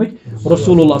बयान इस करमित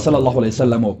रसूलुल्लाह सल्लल्लाहु अलैहि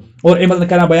वसल्लम और एमन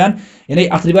करा बयान यानी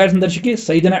अथ रिवायत अंदर कि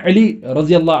सैयदना अली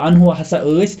रज़ियल्लाहु अन्हु हसा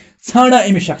ओस छाड़ा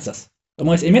एमिस शख्स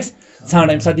तम एमिस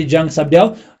छाड़ा अमि साथ जंग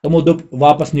सपद्याव तमो दोप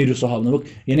वापस नीरु सहाब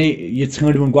यानी ये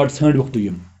छाड़वन गड छाड़वक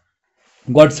तुम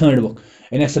गड छाड़वक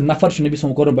यानी सह नफर नबी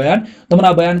सम कोर बयान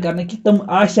तमना बयान करने कि तम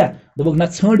आशा दोपक ना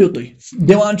छाड़ो तुम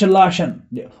दिवान लाशन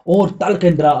और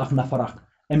तलकन द्रा अख नफर अख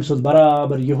अमिस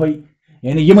बराबर यही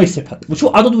यानी यम सिफत वो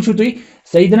अदद वो तुम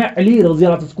सैयदना अली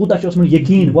रज़ियल्लाहु कूता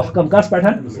यकीन वहकम कस पे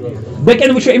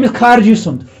बेकन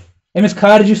वो अमिस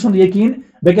खारजी सुंद यकीन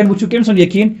बेकन वो कम सुंद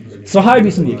यकीन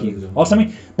सहाबी सुंद यकीन और समय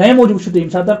तमें मूजूब वो तम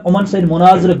सात उमन सद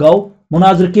मुनाजर गौ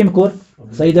मुनाजर कम कोर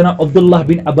सैयदना अब्दुल्लाह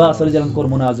बिन अब्बास रज़ियल्लाहु कोर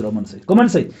मुनाजर उमन सद कमन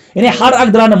सद यानी हर अख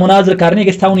द्रा मुनाजर करने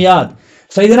गस थवन याद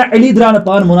सैयदना अली द्रा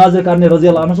पान मुनाजर करने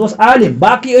रज़ियल्लाहु अन्हु आलिम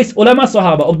बाकी उलमा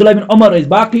सहाबा अब्दुल्लाह बिन उमर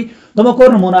बाकी तमो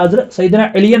कोर मुनाजर सैयदना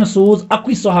अलियन सूज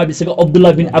अक्वी सहाबी से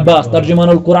अब्दुल्लाह बिन अब्बास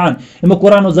तर्जुमानुल कुरान इमो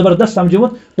कुरान जबरदस्त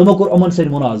समझुत तमो कोर उमन सद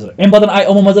मुनाजर एम बदन आय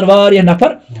उमो मजर वारिया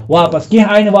नफर वापस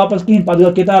कह आय वापस कहीं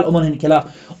पद किताल उमन हिंद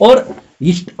खिलाफ और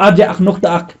यह आज अख नुक्त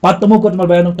अख पत तमो कोर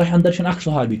बयान तह अंदर अख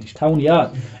सहाबी थवन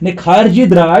याद ने खारजी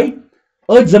द्राय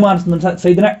अज जमान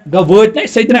सैयदना गो वत न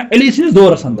सैयदना अली सिंस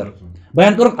दौरस अंदर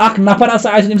बयान कर अख नफर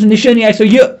आसा निशानी आसो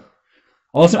यह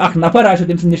अख नफर आसो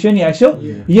तम निशानी आसो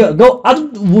यह गो अद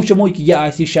वुचमो कि यह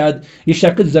आसि शायद यह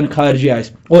शख्स जन खारजी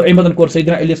आस और अम बदन कोर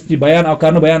सैयदना अली बयान आव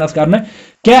कर बयान कर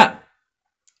क्या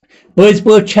पज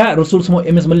पे रसूल समो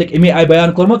अमिस मुतलिक अमे आय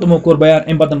बयान कोरमो तमो कोर बयान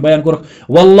अम बदन बयान कोर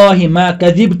वल्लाहि मा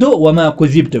कज़िबतु व मा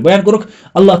कुज़िबतु बयान कोर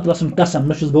अल्लाह तआला सुन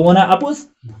कसम न छुस बह वना अपुज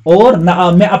और न आ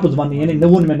मे अपुज वन यानी न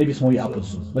वोन मे नबी समो यह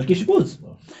अपुज बल्कि छ पोज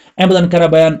अम बदन करा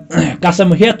बयान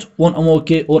कसम हेत वोन अमो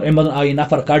के और अम बदन आय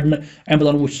नफर कड़न अम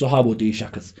बदन वुच सहाबो त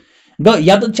शख्स ग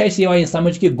यद छ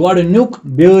समझ कि गड नुक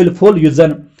बेल फुल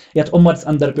युजन यत उम्मत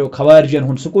अंदर पे खवारिजन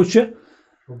हुन सुकु छ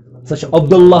सच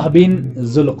अब्दुल्लाह बिन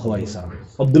जुल्खुवैसरा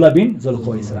अब्दुल्लाह बिन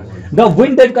जुल्खुवैसरा ग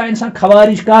वन दब का इंसान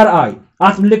खवारिज कार आय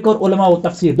अत लिख कर उलमा व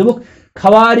तफसीर दोक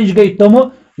खवारिज गई तुम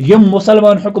यम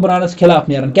मुसलमान हुक्मरानस खिलाफ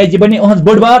नेरन क्या बने अहज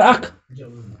बड़ बार अख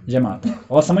जमात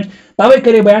और समझ तवे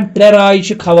करे बयान त्रे राय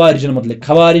खवारिजन मुतलिक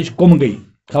खवारिज कुम गई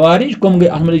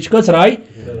अहमद कस राय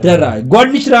त्रे राय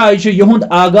गोडनिच राय यहुंद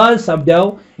आगाज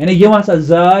सपद्याव यानी यम हसा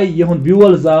जाय यहुंद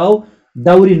ब्यूल जाव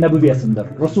दौरी नबवियस अंदर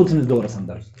रसूल सनिस दौरस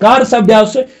अंदर कार सपद्याव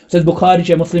सह बुखारी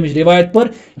चे मुस्लिम रिवायत पर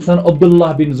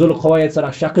अब्दुल्लाह बिन जुल खवायत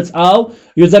सर शख्स आव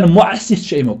युस जन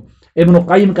मुअस्सिस अमुक इब्न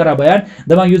क़य्यिम करा बयान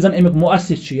दपान युस जन अमुक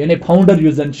मुअस्सिस यानी फाउंडर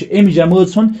युस जन अमि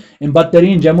जमात हुन अमि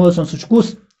बदतरीन जमात हुन सह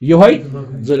कुस योहै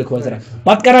जुल खवायत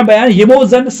पत करा बयान यमो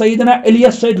जन सैयदना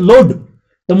अलियस सैद लोड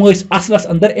तम असलस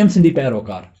अंदर अम सिंदी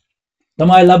पैरोकार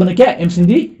तम आय लबन क्या अम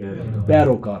सिंदी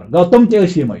पैरोकार गो तुम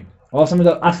तम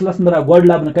असलस अंदर गोड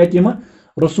लबन कम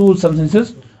रसूल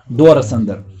सन्स दौरस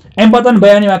अंदर अम पतन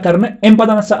बयान कर अम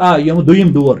पतन सा आय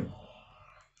दुयम दौर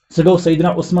सह गो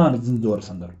सैयदना उस्मान दौरस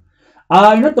अंदर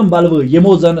आय ना तुम बलव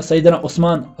यमो जन सैयदना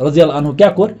उस्मान रज़ियल्लाहु अन्हु क्या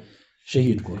कोर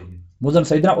शहीद कोर मुजन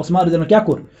सैयदना उस्मान रज़ियल्लाहु क्या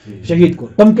कोर शहीद कोर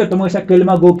तुम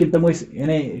कलिमा गो कि तुम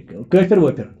यानी काफिर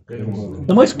वफिर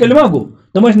तुम कलिमा गो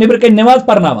तुम निबर कन नमाज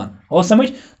परनावान और समझ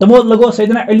तुमो लगो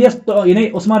सैयदना अलियस यानी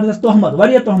उस्मान रज़ियल्लाहु तोहमत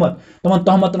वारिया तोहमत तमन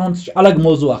तोहमत अलग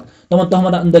मौजू तमन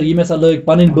तोहमत अंदर ये सा लग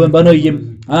पन बन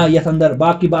हाँ ये अंदर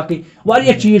बाकी बाकी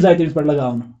वारिया चीज आय तमिस पे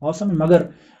लगावन और समझ मगर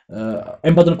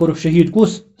अम पतन कोर शहीद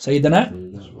कुस सैयदना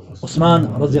उस्मान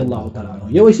रज़ियल्लाहु तआला अन्हु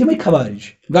ये वैसे खवारिज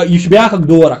यह ब्याक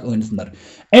दौर अंदर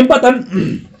अम पतन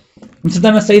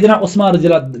सैयदना उस्मान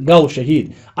रज़ियल्लाहु गौ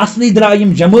शहीद असली द्राय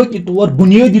जमाती तौर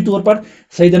बुनियादी तौर पर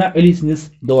सैयदना अली सनिस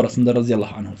दौरस अंदर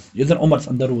रज़ियल्लाहु अन्हु यह जन उमर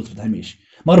अंदर रोज हमेशा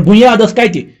मगर बुनियाद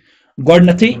कति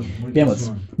गोडनथी पेमस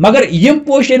मगर यम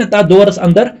पोशे तथ दौरस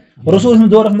अंदर रसूल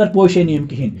दौरस अंदर पोशे नम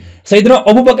कहें सैयदना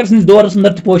अबू बकर सनिस दौरस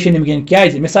अंदर पोशे नम कहें क्या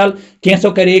मिसाल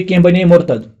कैसो करे कह बने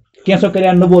मुर्तद कैसो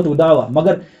करे नबूत दावा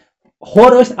मगर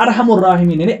होर अरहमुर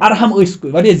राहिमीन यानी अरहम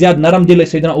वारिया ज्यादा नरम दिल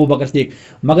सैयदना अबू बकर सिद्दीक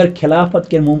मगर खिलाफत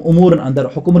के उमूरन अंदर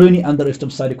हुक्मरानी अंदर तुम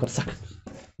सारी खुद सख्त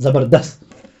जबरदस्त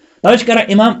तवज कर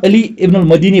इमाम अली इब्नुल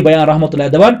मदीनी बयान रहमतुल्लाह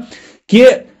दवान कि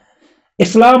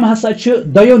इस्लाम हसा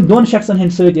दोन शख्सन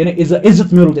हंद सत यानी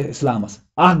इज्जत मिलूत इस्लामस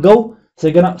गो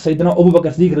सैयदना अबू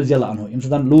बकर सिद्दीक रज़ियल्लाहु अन्हु यम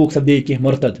सत लूक सपदे कह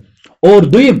मुर्तद और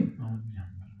दुयम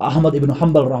अहमद इब्न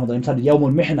हंबल रहमतुल्लाह यम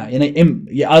यौमुल महना यानी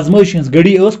ये आजमाइश हंस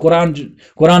घड़ी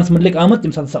कुरान मुतलिक आमद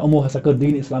तम अमो हसा कर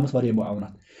दीन इस्लामस वारिया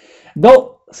मुआवनत गो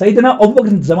सैयदना अबू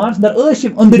बकर जमान अंदर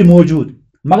अंदर मौजूद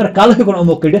मगर कल हेकुन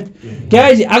अमो कड़ित क्या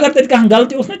अगर तत कह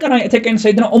गलती उस ना इथे कन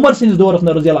सैयदना उमर सिंस दौरस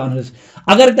अंदर रज़ियल्लाहु अन्हु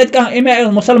अगर तत कह अमे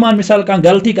मुसलमान मिसाल कह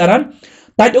गलती करान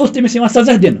तत उस तमिस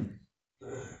सजा दिन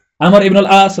अमर इब्न अल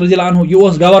आस रज़ियल्लाहु अन्हु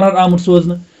यह गवर्नर आमुत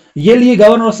सोजन ये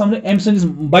गवर्नर समझ अम सस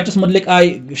बचस मुतलिक आय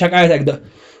शिकायत अक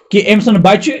कि अम सुन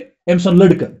बच्चे अम सुन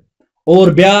लड़क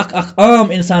और ब्याक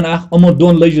आम इंसान अमो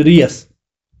दोन लज रेस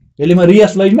ये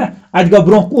रेस लज ना अत गो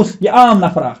ब्रोह कुस यह आम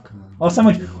नफर और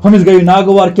समझ हमिस गई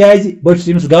नागवार क्या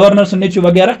बस गवर्नर सुन नेचु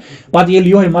वगैरह पे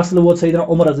ये मसल वो सैयदना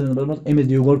उमर अमिस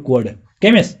दिव गो कोड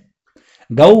कमिस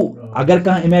गो अगर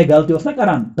कह अमे गलती ना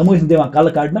करान तम दिवान कल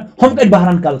कड़ना हम कत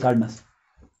बहरान कल कड़नस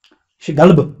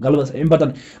गलबस अम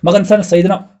पतन मगर सन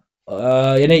सैयदना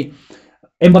यानी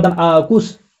अम पतन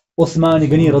कुस उस्मान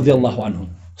गनी रज़ियल्लाहु अन्हु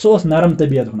सह नरम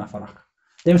तबीयत नफर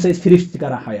तमिस फिरिश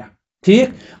कर हया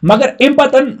ठीक मगर अम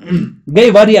पतन गई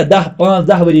वारिया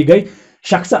 5-10 वरी गई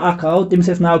शख्स आव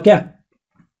तमिस नाव क्या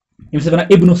यमस वन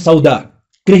इब्न सौदा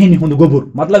क्रिहन हुंद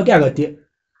गोबुर मतलब क्या गति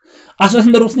असल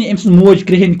अंदर अम्स मोज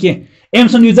क्रिहन कह अम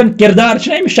सुन जन किरदार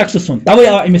अमिस शख्स सुन तवे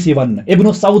आव अमिस यह वन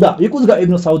इब्न सौदा यह कुस गो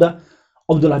इब्न सौदा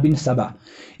अब्दुल्लाह बिन सबा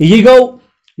यह गो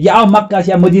यह आव मक्का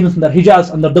या मदीना अंदर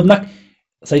हिजाज अंदर दोपनक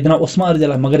सैयदना उस्मान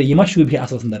रज़ियल्लाहु मगर यह शूब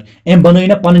असल अंदर अम बन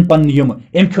ना पन पन यम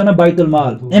अम खो ना बैतुल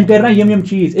माल अम कर यम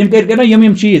चीज अम कर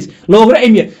यम चीज लोग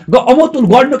अम गो अमो तुल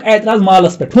गोडनुक एतराज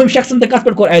मालस पे हम शख्सन ते कत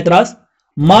पे कोर एतराज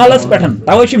मालस पे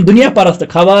तवे दुनिया परस्त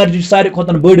खवारिज सारे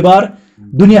खोतन बड़ बार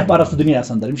दुनिया परस्त दुनिया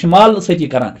अंदर माल सती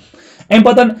करान अम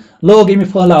पतन लोग अमि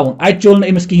फहलावन अत चोल ना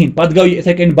अमिस कहें पे गो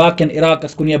इथे कन बाकियन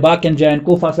इराकस कुन या बाकियन जायन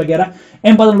कोफास वगैरह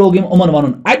अम पतन लोग उमन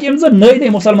वन अत जन नई नई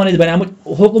मुसलमान बनियामुत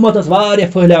हुकूमत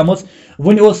फहलियाम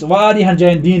वन वारियाहन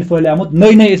जायन दीन फहलियामुत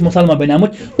नई नई मुसलमान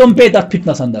बनियामुत तुम पे तथ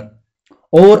फितनस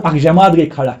अंदर और अख जमात गई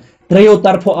खड़ा त्रेयो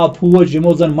तरफो आ फौज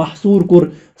यमो जन महसूर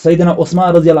कुर सैयदना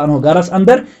उस्मान रज़ियल्लाहु अन्हु गरस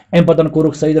अंदर अम पतन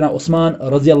कोरुक सैयदना उस्मान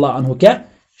रज़ियल्लाहु अन्हु क्या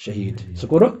शहीद सह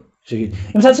कोरुक शहीद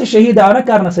अम से शहीद आव ना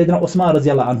करना सैयदना उस्मान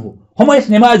रज़ियल्लाहु अन्हु हम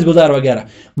नमाज गुजार वगैरह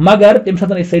मगर तम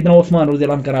साथ सैयदना उस्मान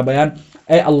रज़ियल्लाहु अन्हु करा बयान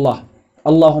ए अल्लाह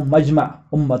अल्लाहुम्मा मजमा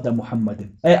उम्मत मुहम्मद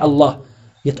ए अल्लाह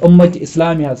यत उम्मत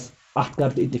इस्लामी अत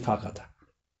कर इत्तिफाक अता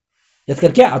यत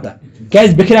कर क्या अता क्या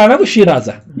बिखरा ना वो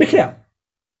शिराजा बिखरा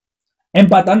अम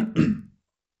पतन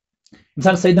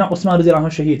मिसाल सैयदना उस्मान रज़ियल्लाहु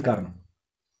अन्हु शहीद करना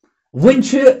वन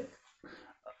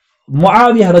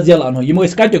मुआविया रज़ियल्लाहु अन्हु यम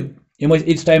कत यम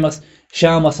इस टाइमस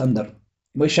शामस अंदर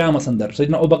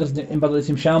सैयदना अबू बकर अम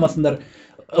पे शामस अंदर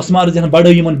उस्मान रज़ियल्लाहु बड़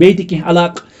यमन बे कह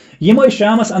अलाक यम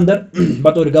शामस अंदर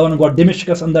बतौर गवर्नर गो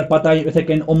दिमिश्कस अंदर पता इथे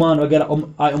कन ओमान वगैरह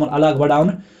आय उमन अलाक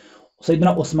बढ़ावन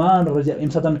सैयदना उस्मान रज़ी अल्लाह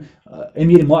सतन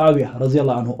अमीर मुआविया रज़ी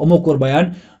अल्लाह अन्हु उमो कोर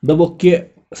बयान दोबुक कि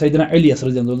सैयदना अली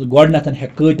रज़ी अल्लाह अन्हु गोडनतन हे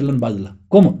कातिलन बदल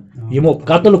कम यमो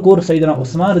कत्ल कोर सैयदना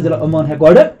उस्मान रज़ी अल्लाह अन्हु हे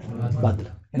गोड बदल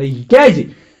यानी क्याज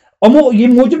अमो ये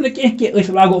मूजब न कि अस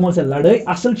लागो अमो से लड़ाई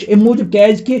असल छ एम मूजब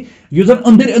क्याज कि युजन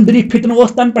अंदर अंदरी फितन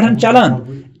ओस तन पठन चलान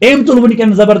एम तुल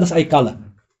वनिकन जबरदस्त आई कल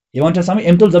यहां छ समझ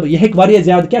एम तुल जब यह वारिया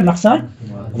ज्यादा क्या नुकसान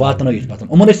वातनयित पतन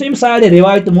उमन यम सारे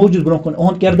रिवायत मौजूद ब्रोकन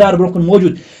ओहन किरदार ब्रोकन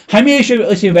मौजूद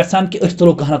हमेशा वेसान कि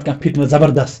तुलो कहत कह फितन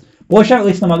जबरदस्त पोशा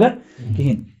मगर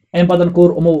कहें अम पतन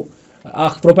कोर उमो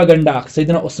प्रोपेगेंडा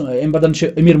सैयदना अम पतन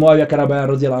अमीर मुआविया करा बयान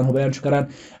रज़ी अल्लाह अन्हु बयान करान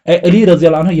अली रज़ी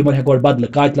अल्लाह अन्हु यमन हे गोड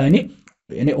बदल कातलानी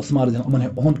यानी उस्मान रज़ी अल्लाह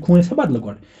अन्हु ओहन खून से बदल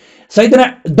गोड सैयदना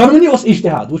दोनोनी ओस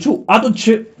इज्तिहाद वुचु अतुत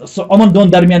छ अमन दोन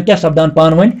दरमियान क्या सपदान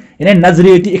पान वन यानी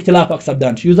नजरियती इख्तिलाफ अक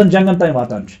सपदान छ युजन जंगन ताई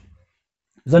वातान छ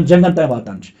जन जंगन ताई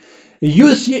वातान छ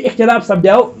युस ये इख्तिलाफ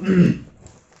सपदाव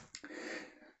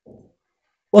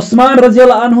उस्मान रज़ी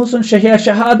अल्लाह अन्हु सन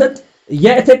शहादत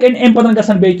या इथे कन एम पतन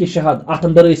गसन बे की शहादत अत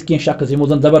अंदर इस की शख्स यमो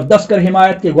जन जबरदस्त कर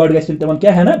हिमायत के गोड गसिन तमन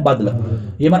क्या है ना बदल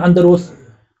यमन अंदर ओस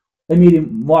अमीर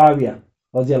मुआविया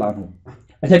रज़ी अल्लाह अन्हु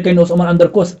इथे कन ओस उमर अंदर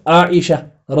कोस आयशा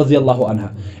रज़ी अल्लाह अन्हा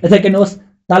इथे कन ओस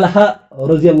तलहा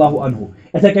रज़ी अल्लाह अन्हु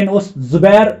इथे कन ओस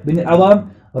जुबैर बिन अवाम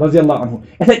रज़ी अल्लाह अन्हु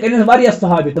इथे कन वारिया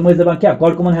सहाबी तम जबान क्या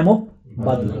गोड कुमन हमो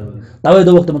बदल तवे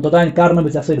दो वक्त तोतान कारण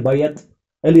बिस असर bayat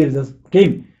अली रज़ी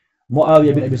केम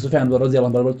मुआविया बिन अबी सुफयान रज़ी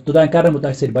अल्लाह अन्हु तोतान कारण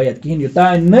मुतासिर bayat किन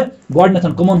युतान गोड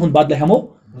नथन कुमन हुन बदल हमो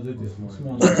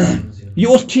ये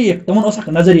ओस ठीक तमन ओस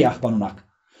नजरिया पनुन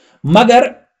मगर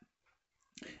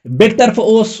बेक तरफ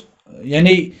ओस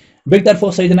यानी बेक तरफ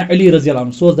सैयदना अली रज़ी अल्लाह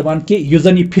अन्हु सोच दपान कि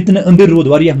युजन ये फितन अंदर रूद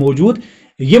वारिया मौजूद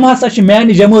यम हसा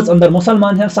मान जमात अंदर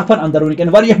मुसलमान हैं सफर अंदर वनकन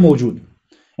वारिया मौजूद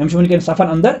यम वनकन सफर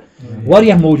अंदर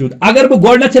वारिया मौजूद अगर बह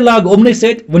गोडनथ लाग उमन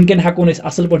सत वनकन हेको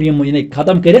असल पे यम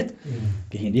खत्म करित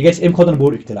कहें यह गम खोतन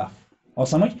बोड़ इख्तिलाफ और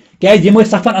समझ क्या यम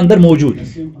सफर अंदर मौजूद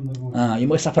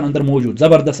यम सफर अंदर मौजूद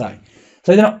जबरदस्त आय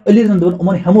सैयदना अली दोन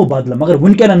उमन हमो बदल मगर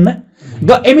वनकन न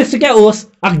अमिस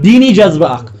क्या दीनी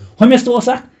जज्बा हमिस तो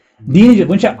दीनी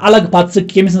वन अलग पत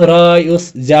कमिस राय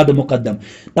ज्यादा मुकदम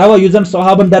तवा युस जन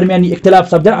सहाबन दरमियान इख्तिलाफ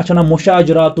सपदन अत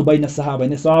मुशाजरात बैन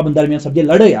सहाबा सहाबन दरमियान सपदे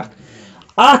लड़ाई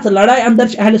अत लड़ाई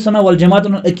अंदर अहले सुन्नह वल जमात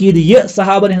अकीद यह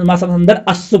सहाबन हिंद मसलन अंदर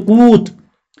असकूत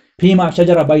फीमा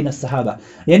शजरा बैन सहाबा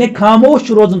यानी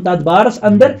खामोश रोजन तथ बारस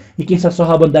अंदर यह कैसा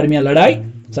सहाबन दरमियान लड़ाई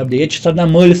सपदे ये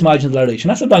सपदान मालिस माज हज लड़ाई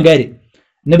सपदान गर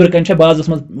नबर कन बाजस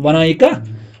मज वन यह कह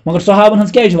मगर सहाबन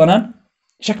हज क्या वन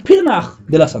शक फिर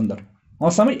दिलस अंदर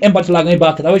और समझ अम पे लाग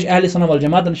बात तवे अहले सुन्नह वल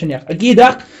जमात अकीद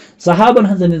सहाबन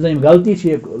हज गलती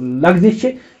लफ्ज़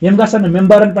यम गसन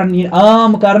मेंबरन पे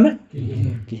आम कर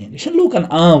कहें यह लूकन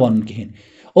आम वन कहें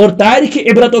और तारीख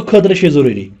इबरत खतर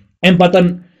जरूरी अम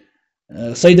पतन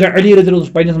सैयदना अली रज़ी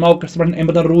अल्लाह पे मौकस पे अम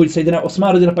पतन रूज सैयदना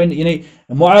उस्मान रज़ी अल्लाह यानी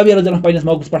मुआविया रज़ी अल्लाह पे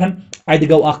मौकस पे अत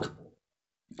गो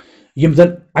यम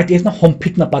जन अत हम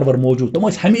फितना परवर मौजूद तम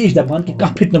हमेशा दपान कि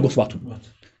कह फितना गोस वथुन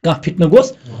कह फितना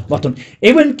गोस वथुन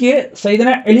इवन कि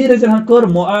सैयदना अली रज़ी अल्लाह कर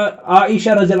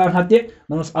आयशा रज़ी अल्लाह अन्हा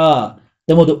दोनस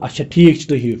तमो दो अच्छा ठीक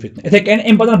तुम हियो फितना इथे कन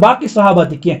अम पतन बाकी सहाबा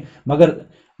कह मगर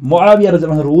मुआविया रज़ी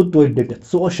अल्लाह रूद तो डटित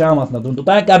सो शाम दोन तो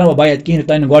तय कर bayat कहें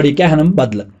तन गोड़ी क्या हन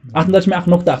बदल अत अंदर मे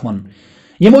नुक्ता वन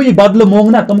यमो यह बदल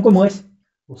मोंगना तुम कम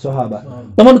सहाबा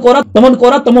तमन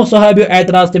कोरा तमो सहाबियों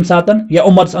एतराज तम सातन या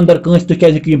उमर अंदर कंस तुम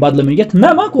क्या बदल मंगित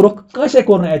ना मा कोरुक कैसे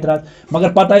कोर एतराज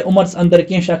मगर पता उमर अंदर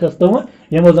कह शख्स तम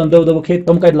यमो जन दोप हे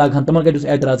तुम कत लागन तमन कत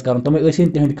एतराज कर तुम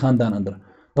तिहद खानदान अंदर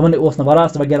तमन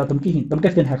वरासत वगैरह तुम कहें तुम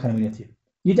कत हेकन वन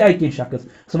ये आय कह शख्स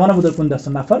सह वन बह कुन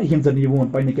नफर यम जन यह वो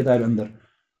पे किताब अंदर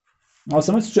और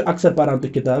समझ सह अक्सर पारान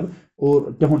तुम किताब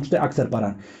और तुद अक्सर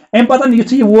पारान अम पतन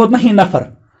यु वोत ना यह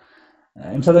नफर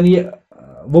अम सात यह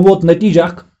वो वोत नतीजा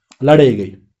लड़ाई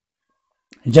गई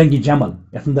जंगी जमल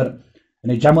यथ अंदर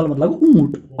जमल मतलब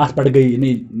ऊंट अत पे गई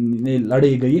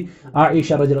लड़ाई गई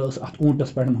आयशा रज़ी अत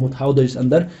ऊंटस पे हुत हौदस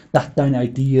अंदर तथ तान आई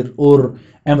तीर और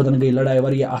अम पतन गई लड़ाई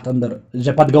वारिया अत अंदर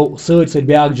पे गो सत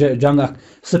ब्याक जंग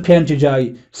सफेन जाय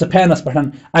सफेनस पे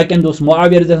अकन दोस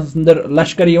मुआविया रज़ी अंदर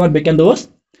लश्कर बेकन दोस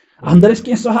अंदर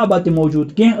कह सहाबा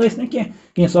मौजूद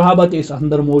कह सहाबा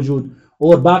अंदर मौजूद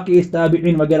और बाकी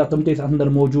ताबीन वगैरह तुम अंदर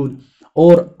मौजूद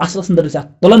और असल अंदर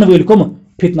तुलन वल कम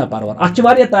फितना परवर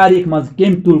अत तारीख मज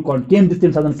कम तुल कौन कम दित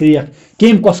तम सात क्रेक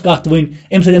कम कस कत वन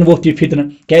अम सत वोत यह फितन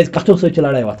क्या कथों सत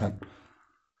लड़ाई वथान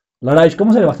लड़ाई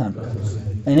कम सत वथान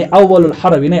यानी अव्वल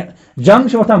हरब यानी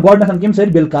जंग वथान गोडन कम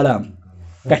सत बिल कलाम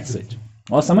कथ सत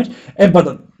समझ अम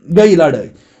पत गई लड़ाई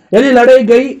ये लड़ाई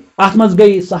गई अत मज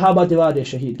गई सहाबा वारिया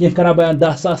शहीद कह करा बयान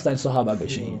 10,000 तान सहाबा गई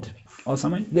शहीद और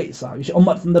समझ गई साहब यह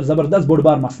उमर अंदर जबरदस्त बोड़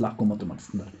बार मसला हुकूमत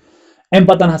अंदर अम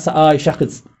पतन हसा आय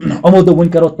शख्स अमो दो वन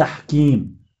करो तहकीम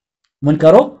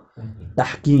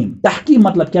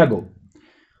मतलब क्या गो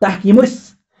तहकीम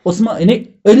उसमें यानी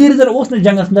अली रज़ा उस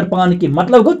जंगस अंदर पान की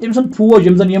मतलब गो तम फौज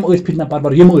यम जन यम फितना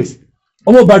परवर यम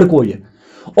अमो बड़ कोय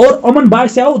और अमन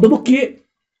बास्याव दोक कि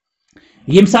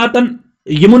यम सातन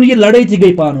यमन ये लड़ाई थी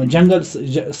गई पान जंगल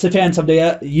सफैन सपद्या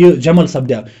यह जमल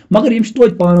सपद्या मगर यम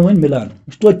तोत पान वन मिलान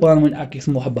तोत पान वन अकिस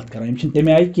मोहब्बत कर यम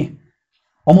तमे आय कह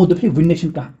अमो दोप वन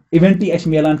कह इवेंट अस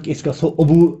मिलान कि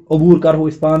गो अबूर करो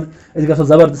पान गो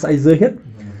जबरदस्त आय ज़ाहिर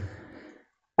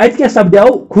अत क्या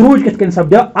सपद्याव खुरूज कित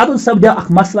सपद्याव अद सपद्याव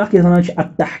अख मसला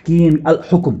तहकीम अल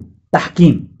हुक्म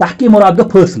तहकीम मुराद गो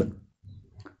फैसला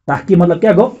तहकीम मतलब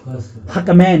क्या गो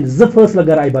हकमैन ज फैसला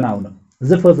गर आय बनावन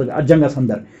ज फैसला जंगस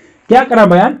अंदर क्या करा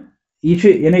बयान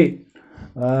ये यानी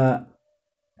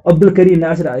अब्दुल करीम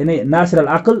नासिर अल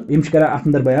अकल यम करा अत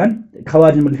अंदर बयान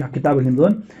खवारिज में किताब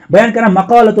बयान करा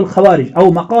मकालतुल खवारिज औ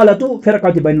मकालतु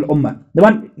फिरक़त बैनुल उम्मा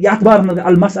दपान यथ बार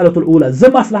अल मसअलतुल ऊला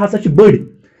ज मसला हसा बड़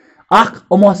अख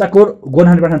अमो हसा कोर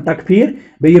गुनहन पे तकफीर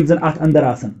बे यम जन अत अंदर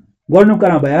आसन गोडनु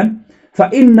करा बयान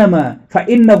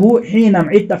फइन्नहु हीनम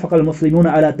इत्तफक़ल मुस्लिमून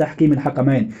अला तहकीम अल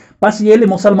हकमैन बस ये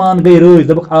मुसलमान गई रोज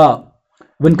दबक आ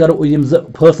वन करो यम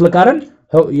फैसला करन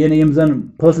यानी यम जन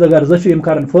फैसला गर ज यम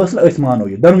करन फैसला अस मानो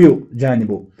ये दनवियो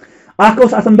जानिबो अख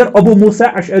उस अत अंदर अबू मूसा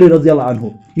अशअरी रज़ियल्लाहु अन्हु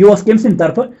ये उस किम सिन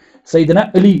तरफ सैयदना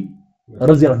अली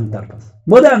रज़ियल्लाहु अन्हु तरफ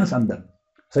मदान अंदर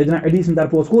सैयदना अली सिन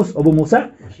तरफ उस अबू मूसा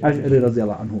अशअरी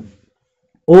रज़ियल्लाहु अन्हु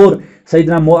और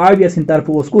सैयदना मुआविया सिन तरफ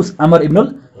उस अमर इब्न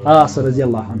अल आस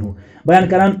रज़ियल्लाहु अन्हु बयान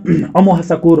करन अमो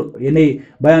हसा कोर यानी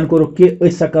बयान करो कि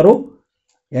अस करो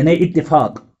यानी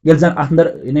इत्तिफाक ये जन अत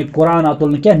अंदर यानी कुरान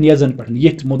आतुल क्या नियजन पे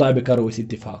ये मुताबिक करो इस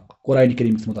इत्तिफाक कुरान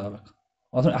करीम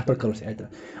मुताबिक अत पे करो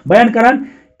बयान करन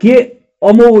कि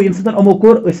अमो यम सतन अमो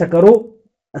कोर अस करो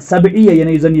सबईया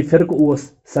यानी जन ये फिरक ओस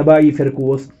सबाई फिरक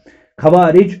ओस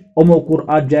खवारिज अमो कोर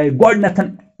अत जाय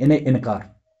गोडनथन यानी इनकार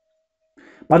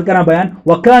पत करा बयान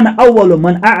वकान अव्वल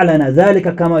मन अअलन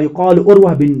ज़ालिका कमा युक़ाल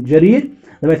उर्वा बिन जरीर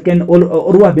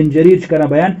उर्वा बिन जरीर करा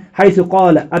बयान हैस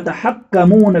क़ाल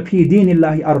अतहक्कमून फी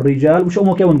दीनिल्लाहि अर्रिजाल वश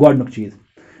अमो क्या वन गोडनुक चीज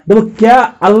दो क्या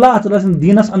अल्लाह तआला सन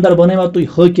दीनस अंदर बनेवा तुई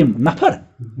हाकिम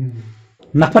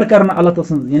नफर करना अल्लाह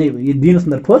तआला यानी ये दीनस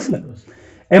अंदर फैसला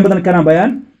एम बदन करा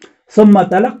बयान ثم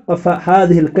تلقف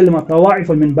هذه الكلمة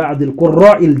طوائف من بعض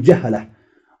القراء الجهلة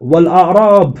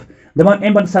والأعراب दपान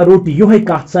एम बन सा रोटी यो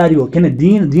कत सारियो कि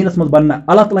दीनस मज बनना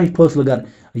अल्लाह तआला फैसला गर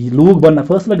लोग बनना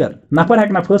फैसला गर नफर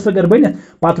हेकना फैसला गर बन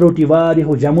पत रोटी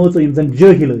वारियो जमातो यम जन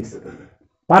जाहिल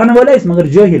परन वाले मगर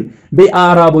जाहिल बे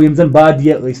आराबो यम जन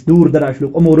बादिया दूर दराज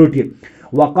लोग अमो रोटी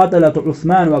वक़तलत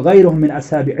उस्मान व गैरुहु मिन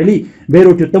असहाब अली बे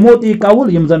रोटी तमोती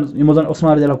काउल यम जन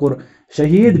उस्मान रज़ियल्लाहु कोर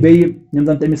शहीद बे यम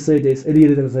जन तमिस सैद अली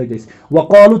रज़ियल्लाहु सैद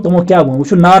वक़ालु तमो क्या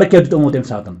वो नार के तमो तम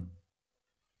सातन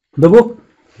दबो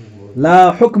ला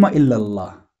हुक्म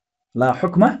इल्लल्लाह ला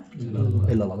हुक्म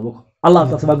इल्लल्लाह दबो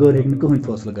अल्लाह तआला बगैर हेक कहीं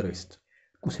फैसला कर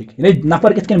कुछ हेक यानी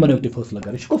नफर कित बनो फैसला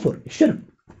कर कुफर शिर्क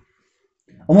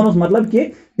उमन मतलब कि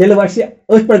तेल वासे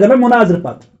अथ पे गना मुनाजर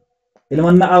पत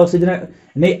वन आव सजना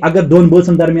नहीं अगर दोन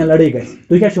बोसन दरमियान लड़ाई गई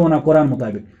तु क्या वन कुरान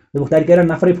मुताबिक दबो तार कर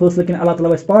नफर फैसला कि अल्लाह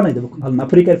तआला पाने दबो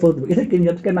नफरी कर फैसला इथे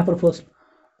कि नफर फैसला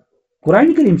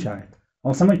कुरान करीम शायद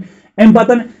और समझ एम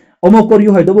पतन अमो कोर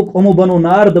यो दबुक अमो बनो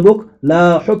नार दबुक ला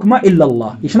हुक्म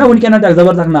इल्लल्लाह इशना वन क्या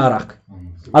जबरदस्त नार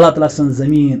अल्लाह तआला सन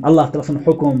जमीन अल्लाह तआला सन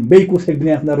हुक्म बे कुछ एक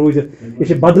दुनिया अंदर रोज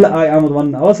ये बदल आय आमद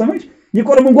वन और समझ ये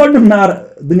कोर मो गोड नार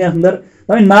दुनिया अंदर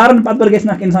तमे नारन पत पर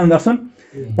गसना इंसान गसन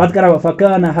पत करा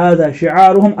फकान हादा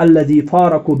शिआरुहुम अल्लजी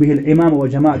फारकू बिहिल इमाम व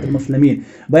जमाअत मुस्लिमीन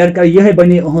बयान कर यह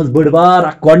बनी अहज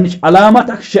बड़बार गोडनिश अलामत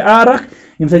अख शिआर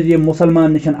यम से ये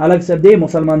मुसलमान निशन अलग से दे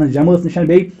मुसलमान जमात निशन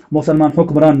बे मुसलमान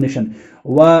हुक्मरान निशन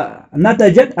व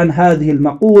नतजत अन हादिहिल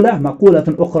मक़ूला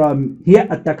मक़ूलतन उखरा हिय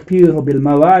अत-तकफीर बिल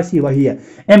मवासी व हिय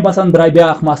एम पसंद ब्राय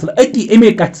ब्याख मसला अति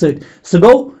एमे कथ स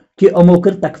गो कि अमो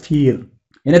कर तकफीर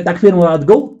यानी तकफीर मुराद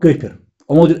गो काफिर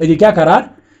अमो क्या करार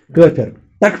काफिर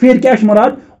तकफीर क्या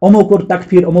मुराद अमो कोर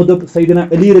तकफीर अमो दो सैयदना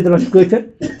अली रज़ियल्लाहु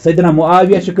काफिर सैयदना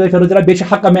मुआविया काफिर रज़ियल्लाहु बे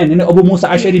हकमैन यानी अबू मूसा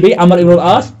अशअरी बे अमर इब्न अल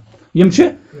आस यम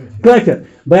काफिर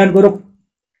बयान करो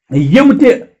यम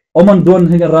ते अमन दोन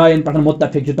रायन पे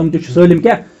मुत्तफिक तुम सलिम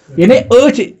क्या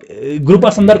यानी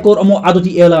ग्रुपस अंदर कोर अमो अदुत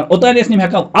ऐलान ओतान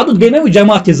हेका अदुत गई ना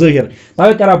जमात के ज़ाहिर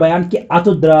तवे करा बयान कि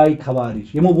अदुत द्राय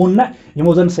खवारिज यमो वोन ना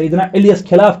यमो जन सैयदना अलीस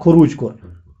खिलाफ खुरूज कोर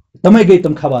तमे गई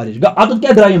तुम खवारिज अदुत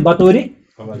क्या द्रायम बतौरी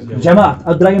जमात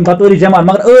अद्रायम बतौरी जमात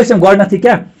मगर गोडनथी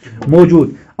क्या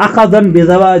मौजूद अखज़न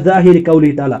बिज़वा ज़ाहिर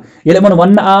कौली ताला ये मन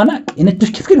वन आना इन तुस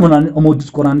किस वन अमो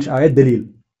कुरान आयत दलील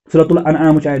सूरतुल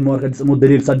अनआम आयत मोर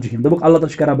दलील सज्जिहिम दबुक अल्लाह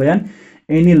तआला करा बयान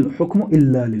इनिल हुक्मु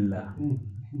इल्ला लिल्लाह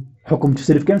हुकुम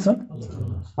सिर्फ कम सन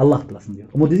अल्लाह ताला सन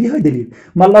यमो दिस यह दलील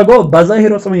मतलब गो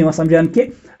बज़ाहिर यह समझान कि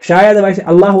शायद वैसे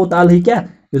अल्लाह ताला क्या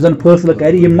जन फैसला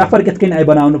कर नफर कित आई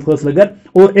बनाने फैसला कर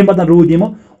और अम पतन रूद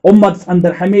यमो उम्मत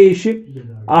अंदर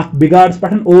हमेशा बिगाड़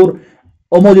पे और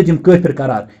अमो दित काफिर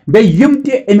करार बेम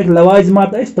तमिक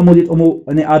लवाजमात तमो दित अमो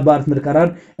अत बार अंदर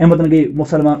करार अम पतन गई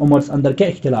मुसलमान उम्मत अंदर क्या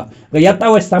इख्तिलाफ गई यह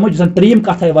तव समझ त्रीम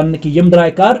कथ वन कि यम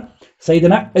द्राय कर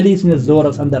सैदना अली सस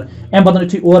जोरस अंदर अम पतन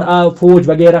यु और आव फौज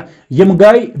वगैरह यम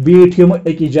गई बीठ यम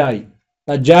अकि जाय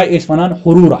तथ जाय वन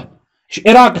हुरूरा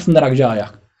इराकस अंदर अक जाय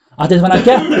अत वन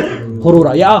क्या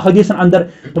हुरूरा या हदीसन अंदर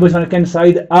तुम वन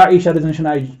सईद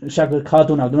आयशा शक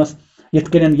खातून दोनस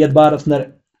ये यथ बारस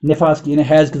अंदर निफास की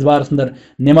हैज किस बारस अंदर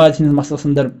नमाज हंदिस मसलस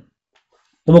अंदर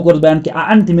तुमो कोर बयान कि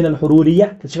अंत मिनल हुरूरिया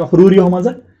हुरूरियो मज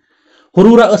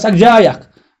हुरूरा अक जाय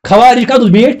खवारिज कत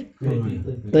बेठ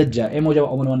तथ जाय अमो जब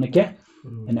अमन वन क्या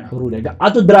हुरूरिया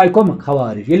अत द्राय कम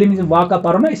खवारिज ये वाक़ा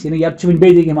परो ना ये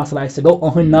बेदी मसला गो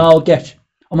अहन नाव क्या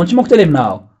अमन मुख्तलिफ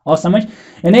नाव और समझ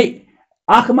यानी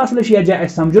अख मसल ये जाए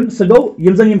समझुन सह गो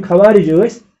यम जन खवारिज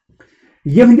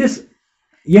यहंदिस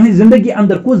जिंदगी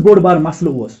अंदर कुछ बोड़ बार मसल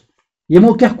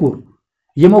यमो क्या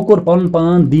यमो कोर पन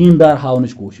पान दीनदार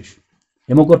हावनच कोशिश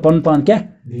यमो कोर पन पान क्या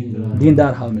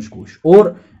दीनदार हावनच कोशिश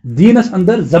और दीनस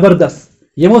अंदर जबरदस्त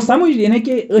यमो समझ यानी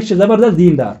कि जबरदस्त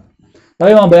दीनदार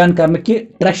तवे बयान कर कि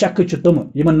त्रे शक तुम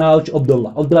यमन नाव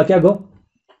अब्दुल्ला क्या गो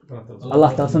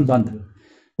अल्लाह ताला सन बंद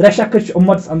त्रे शक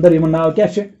उम्मत अंदर यमन नाव क्या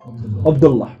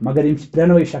अब्दुल्ला मगर यम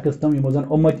त्रेनवे शख्स तम यमो जन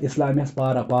उम्मत इस्लाम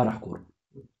पारा पारा कोर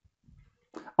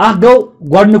गो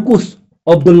गोडनुकुस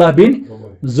अब्दुल्ला बिन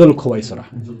जुल खुवैसरा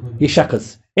यह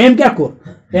शख्स एम क्या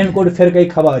कोर फिरका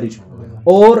खवारिज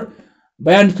और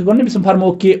बयान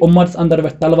फरमो कि उम्मत अंदर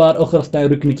वह तलवार अखरस ताय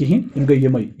रुकन कहें गई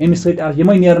यम अमिस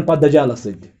यम नीरन पे दजालस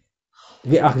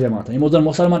गई अख जमात यमो जन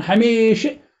मुसलमान हमेशा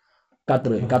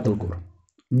कत्ल कोर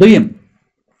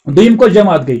दुयम को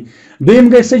जमात गई दुयम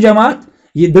गई सह जमात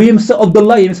यह दुयम सह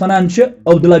अब्दुल्ला यमिस वन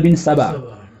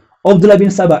अब्दुल्ला बिन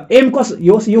सबा एम कस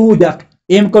यह यहूद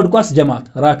एम कड़ कस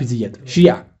जमात राफिजियत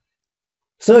शिया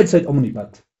सत अमन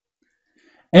पे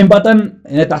अम पतन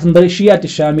तथ अंदर शिया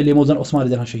शामिल यमो जन उस्मान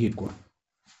रज़ी शहीद कोर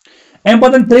अम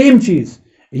पतन त्रीम चीज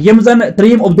यम जन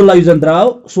त्रीम अब्दुल्ला जन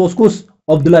द्राव सह कुस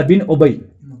अब्दुल्ला बिन उबई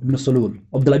बिन सलूल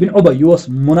अब्दुल्ला बिन उबई यह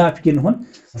मुनाफिकिन हुन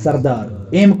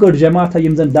सरदार अम कड़ जमात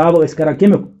यम जन दावा कर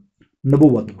कमुक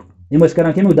नबूवत यम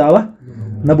कर कमुक दावा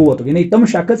नबूवत यानी तम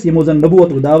शख्स यमो जन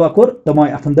नबूवत दावा कोर तम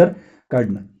आय अथ अंदर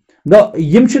कड़न गो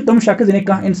यम तम शख्स यानी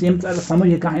कह समझ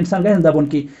कह इंसान गह दपन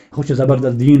कि हु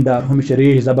जबरदस्त दीनदार हम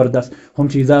रेह जबरदस्त हम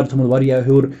इजार थोमुत वारिया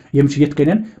हूर यम यथ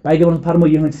कन पैगंबर फरमो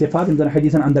यह सिफात यम जन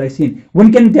हदीसन अंदर आइन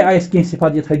वनकन तस कह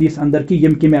सिफात ये हदीस अंदर कि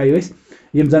यम कम आय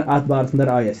यम जन अत बार अंदर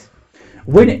आय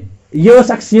वन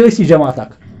यह सियासी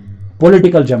जमात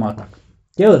पॉलिटिकल जमात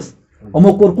क्या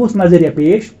अमो कोर कुस नजरिया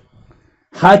पेश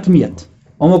हाकिमियत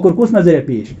अमो कोर कुस नजरिया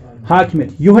पेश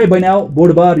हाकिमियत यह बनाव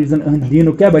बोड़ बार जन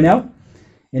दीन क्या बनाव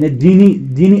यानी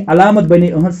दीनी अलामत बने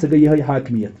अहद सह गई यह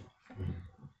हाकिमियत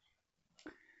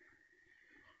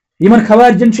यमन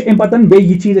खवारिजन अम पतन बे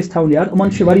यह चीज थवन याद अमन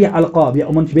अलकाब या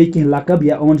अमन बे कह लकब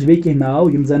या अमन बे कह नाव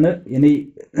यम जन यानी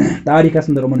तारीखस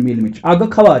अंदर अमन मिलम अग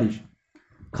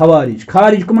खवारिज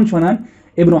खारिज कमन वन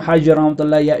इब्न हजर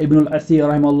रहमतुल्लाह या इब्नुल असीर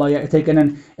रहमतुल्लाह या इथे कन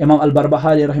इमाम अल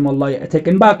बरबहारी रहमतुल्लाह या इथे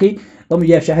कन बाकी तुम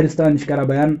या शहरिस्तान करा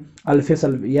बयान अल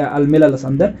फिसल या अल मिलल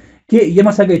अंदर कि यम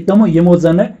हसा गई तुम यमो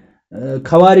जन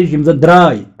खवारिज यम जन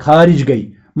द्राय खारिज गई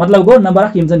मतलब गो नंबर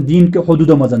अख यम जन दीन के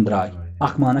हदूदों मज द्राय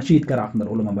अख माना शीत कर अंदर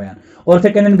उलमा बयान और इथे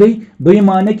कन गई दुई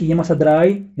माने कि यम हसा द्राय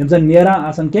यम जन नेरा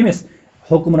आसन केमिस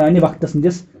हुक्मरानी वक्त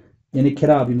संदिस यानी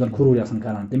खिराब यम जन खुरूज आसन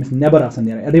करान तमिस नेबर आसन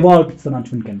नेरा रिवॉल्ट सनान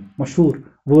वनकन मशहूर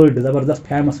वर्ड जबरदस्त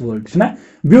फेमस वर्ड छना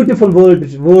ब्यूटीफुल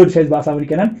वर्ड छे बासा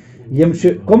वनकन यम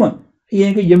कम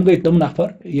यम गई तुम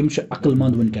नफर यम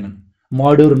अक्लमंद वनकन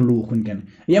मॉडर्न लूक वनकन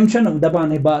यम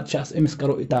दपान बादशाह अमिस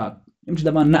करो इतात यम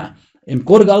दपान ना अम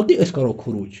कोर गलती अस करो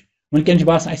खुरूज वनकन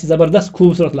बासा जबरदस्त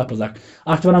खूबसूरत लफ्ज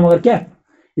अत वन मगर क्या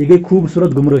यह गई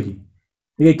खूबसूरत गुमराही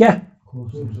यह गई क्या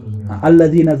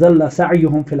अल्लज़ीना ज़ल्ला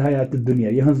सअयुहुम फिल हयातिद दुनिया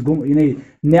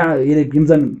यानी यम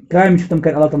जन काम तुम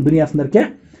कर अल्लाह तम दुनिया अंदर क्या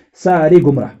सारी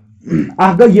गुमराह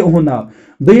अह गई यह नाव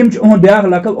दोयम उहद ब्याक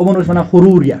लकब अमन वन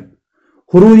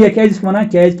हुरूरिया क्या वन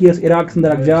क्या इराक अंदर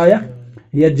अक जाय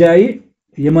यथ जाय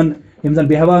यमन यम जन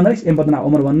बेहवान अम पत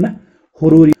उमर वन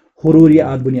हुरूरिया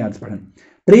अत बुनियाद पे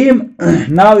त्रीम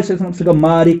नाव सह गो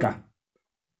मारिका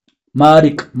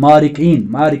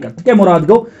तो क्या मुराद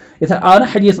गो इधर आना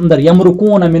हदीस अंदर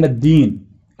यमरुकून मिन दीन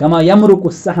कमा यमरुकु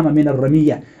सहम मिन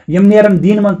रमिया यम नेरन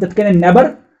दीन मन तथ कन नेबर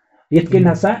यिथ कन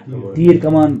हसा तीर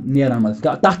कमान नेरान मज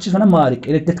तथ वन मारिक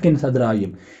तिथ कन हसा द्राय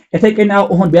इथे कन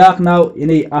आव उहद ब्याक नाव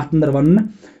यानी अत अंदर वन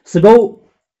सह गो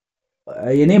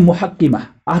यानी मुहक्किमा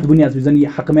अत बुनियाद जन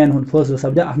यह हकमैन हुंद फैसला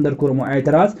सपदा अत अंदर कोर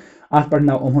एतराज अत पर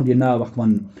नाव उहद यह नाव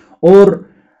वन और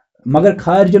मगर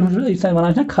खारिजन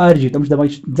वन खारिजी तम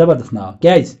जबरदस्त नाव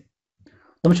क्या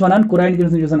तम वन कुरान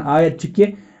करीम आयत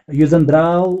कि जन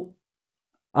द्राव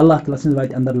अल्लाह ताला सज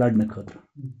वात अंदर लड़ने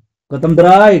खतर तम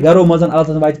द्राय घरों मज अल्लाह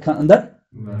ताला वात अंदर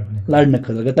लड़ने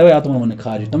खतर तवे आत वन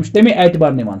खारिज तम तमे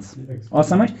एतबार निमान और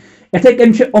समझ इथे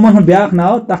कन उमन हुंद ब्याक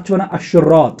नाव तथ वन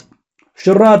अशुर्रात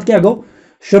शुर्रात क्या गो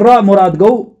शुर्रा मुराद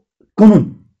गो कुनुन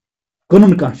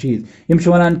कुनुन कह चीज यम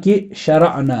वन कि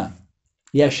शरअना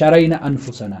या शरैना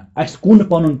अनफुसना अस कुन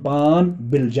पनुन पान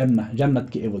बिल जन्नह जन्नत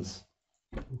के एवज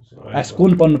अस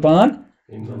कुन पनुन पान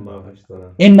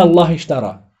इन अल्लाह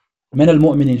इश्तरा मिनल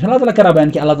मुमिनीन अल्लाह ताला करा बयान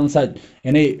कि अल्लाह ताला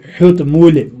यानी हुत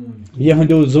मूल्य यह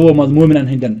हंदो जो मज मुमिनन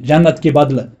हिंदन जन्नत के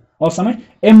बदल और समझ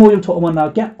ए मूल्य तो उमन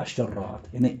नाव क्या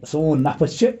अशुर्रात यानी सोन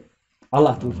नफस छ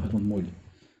अल्लाह ताला मूल्य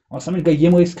और समझ गई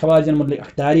ये इस खवारिजन मतलब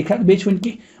तारीख बेच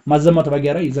कि मजम्मत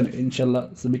वगैरह इजन इंशाल्लाह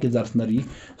सभी के दर्स नरी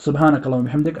सुब्हानक अल्लाहुम्मा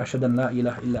बिहम्दिक अशहदु अन ला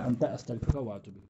इलाहा इल्ला अंता अस्तगफिरुका व अतूबु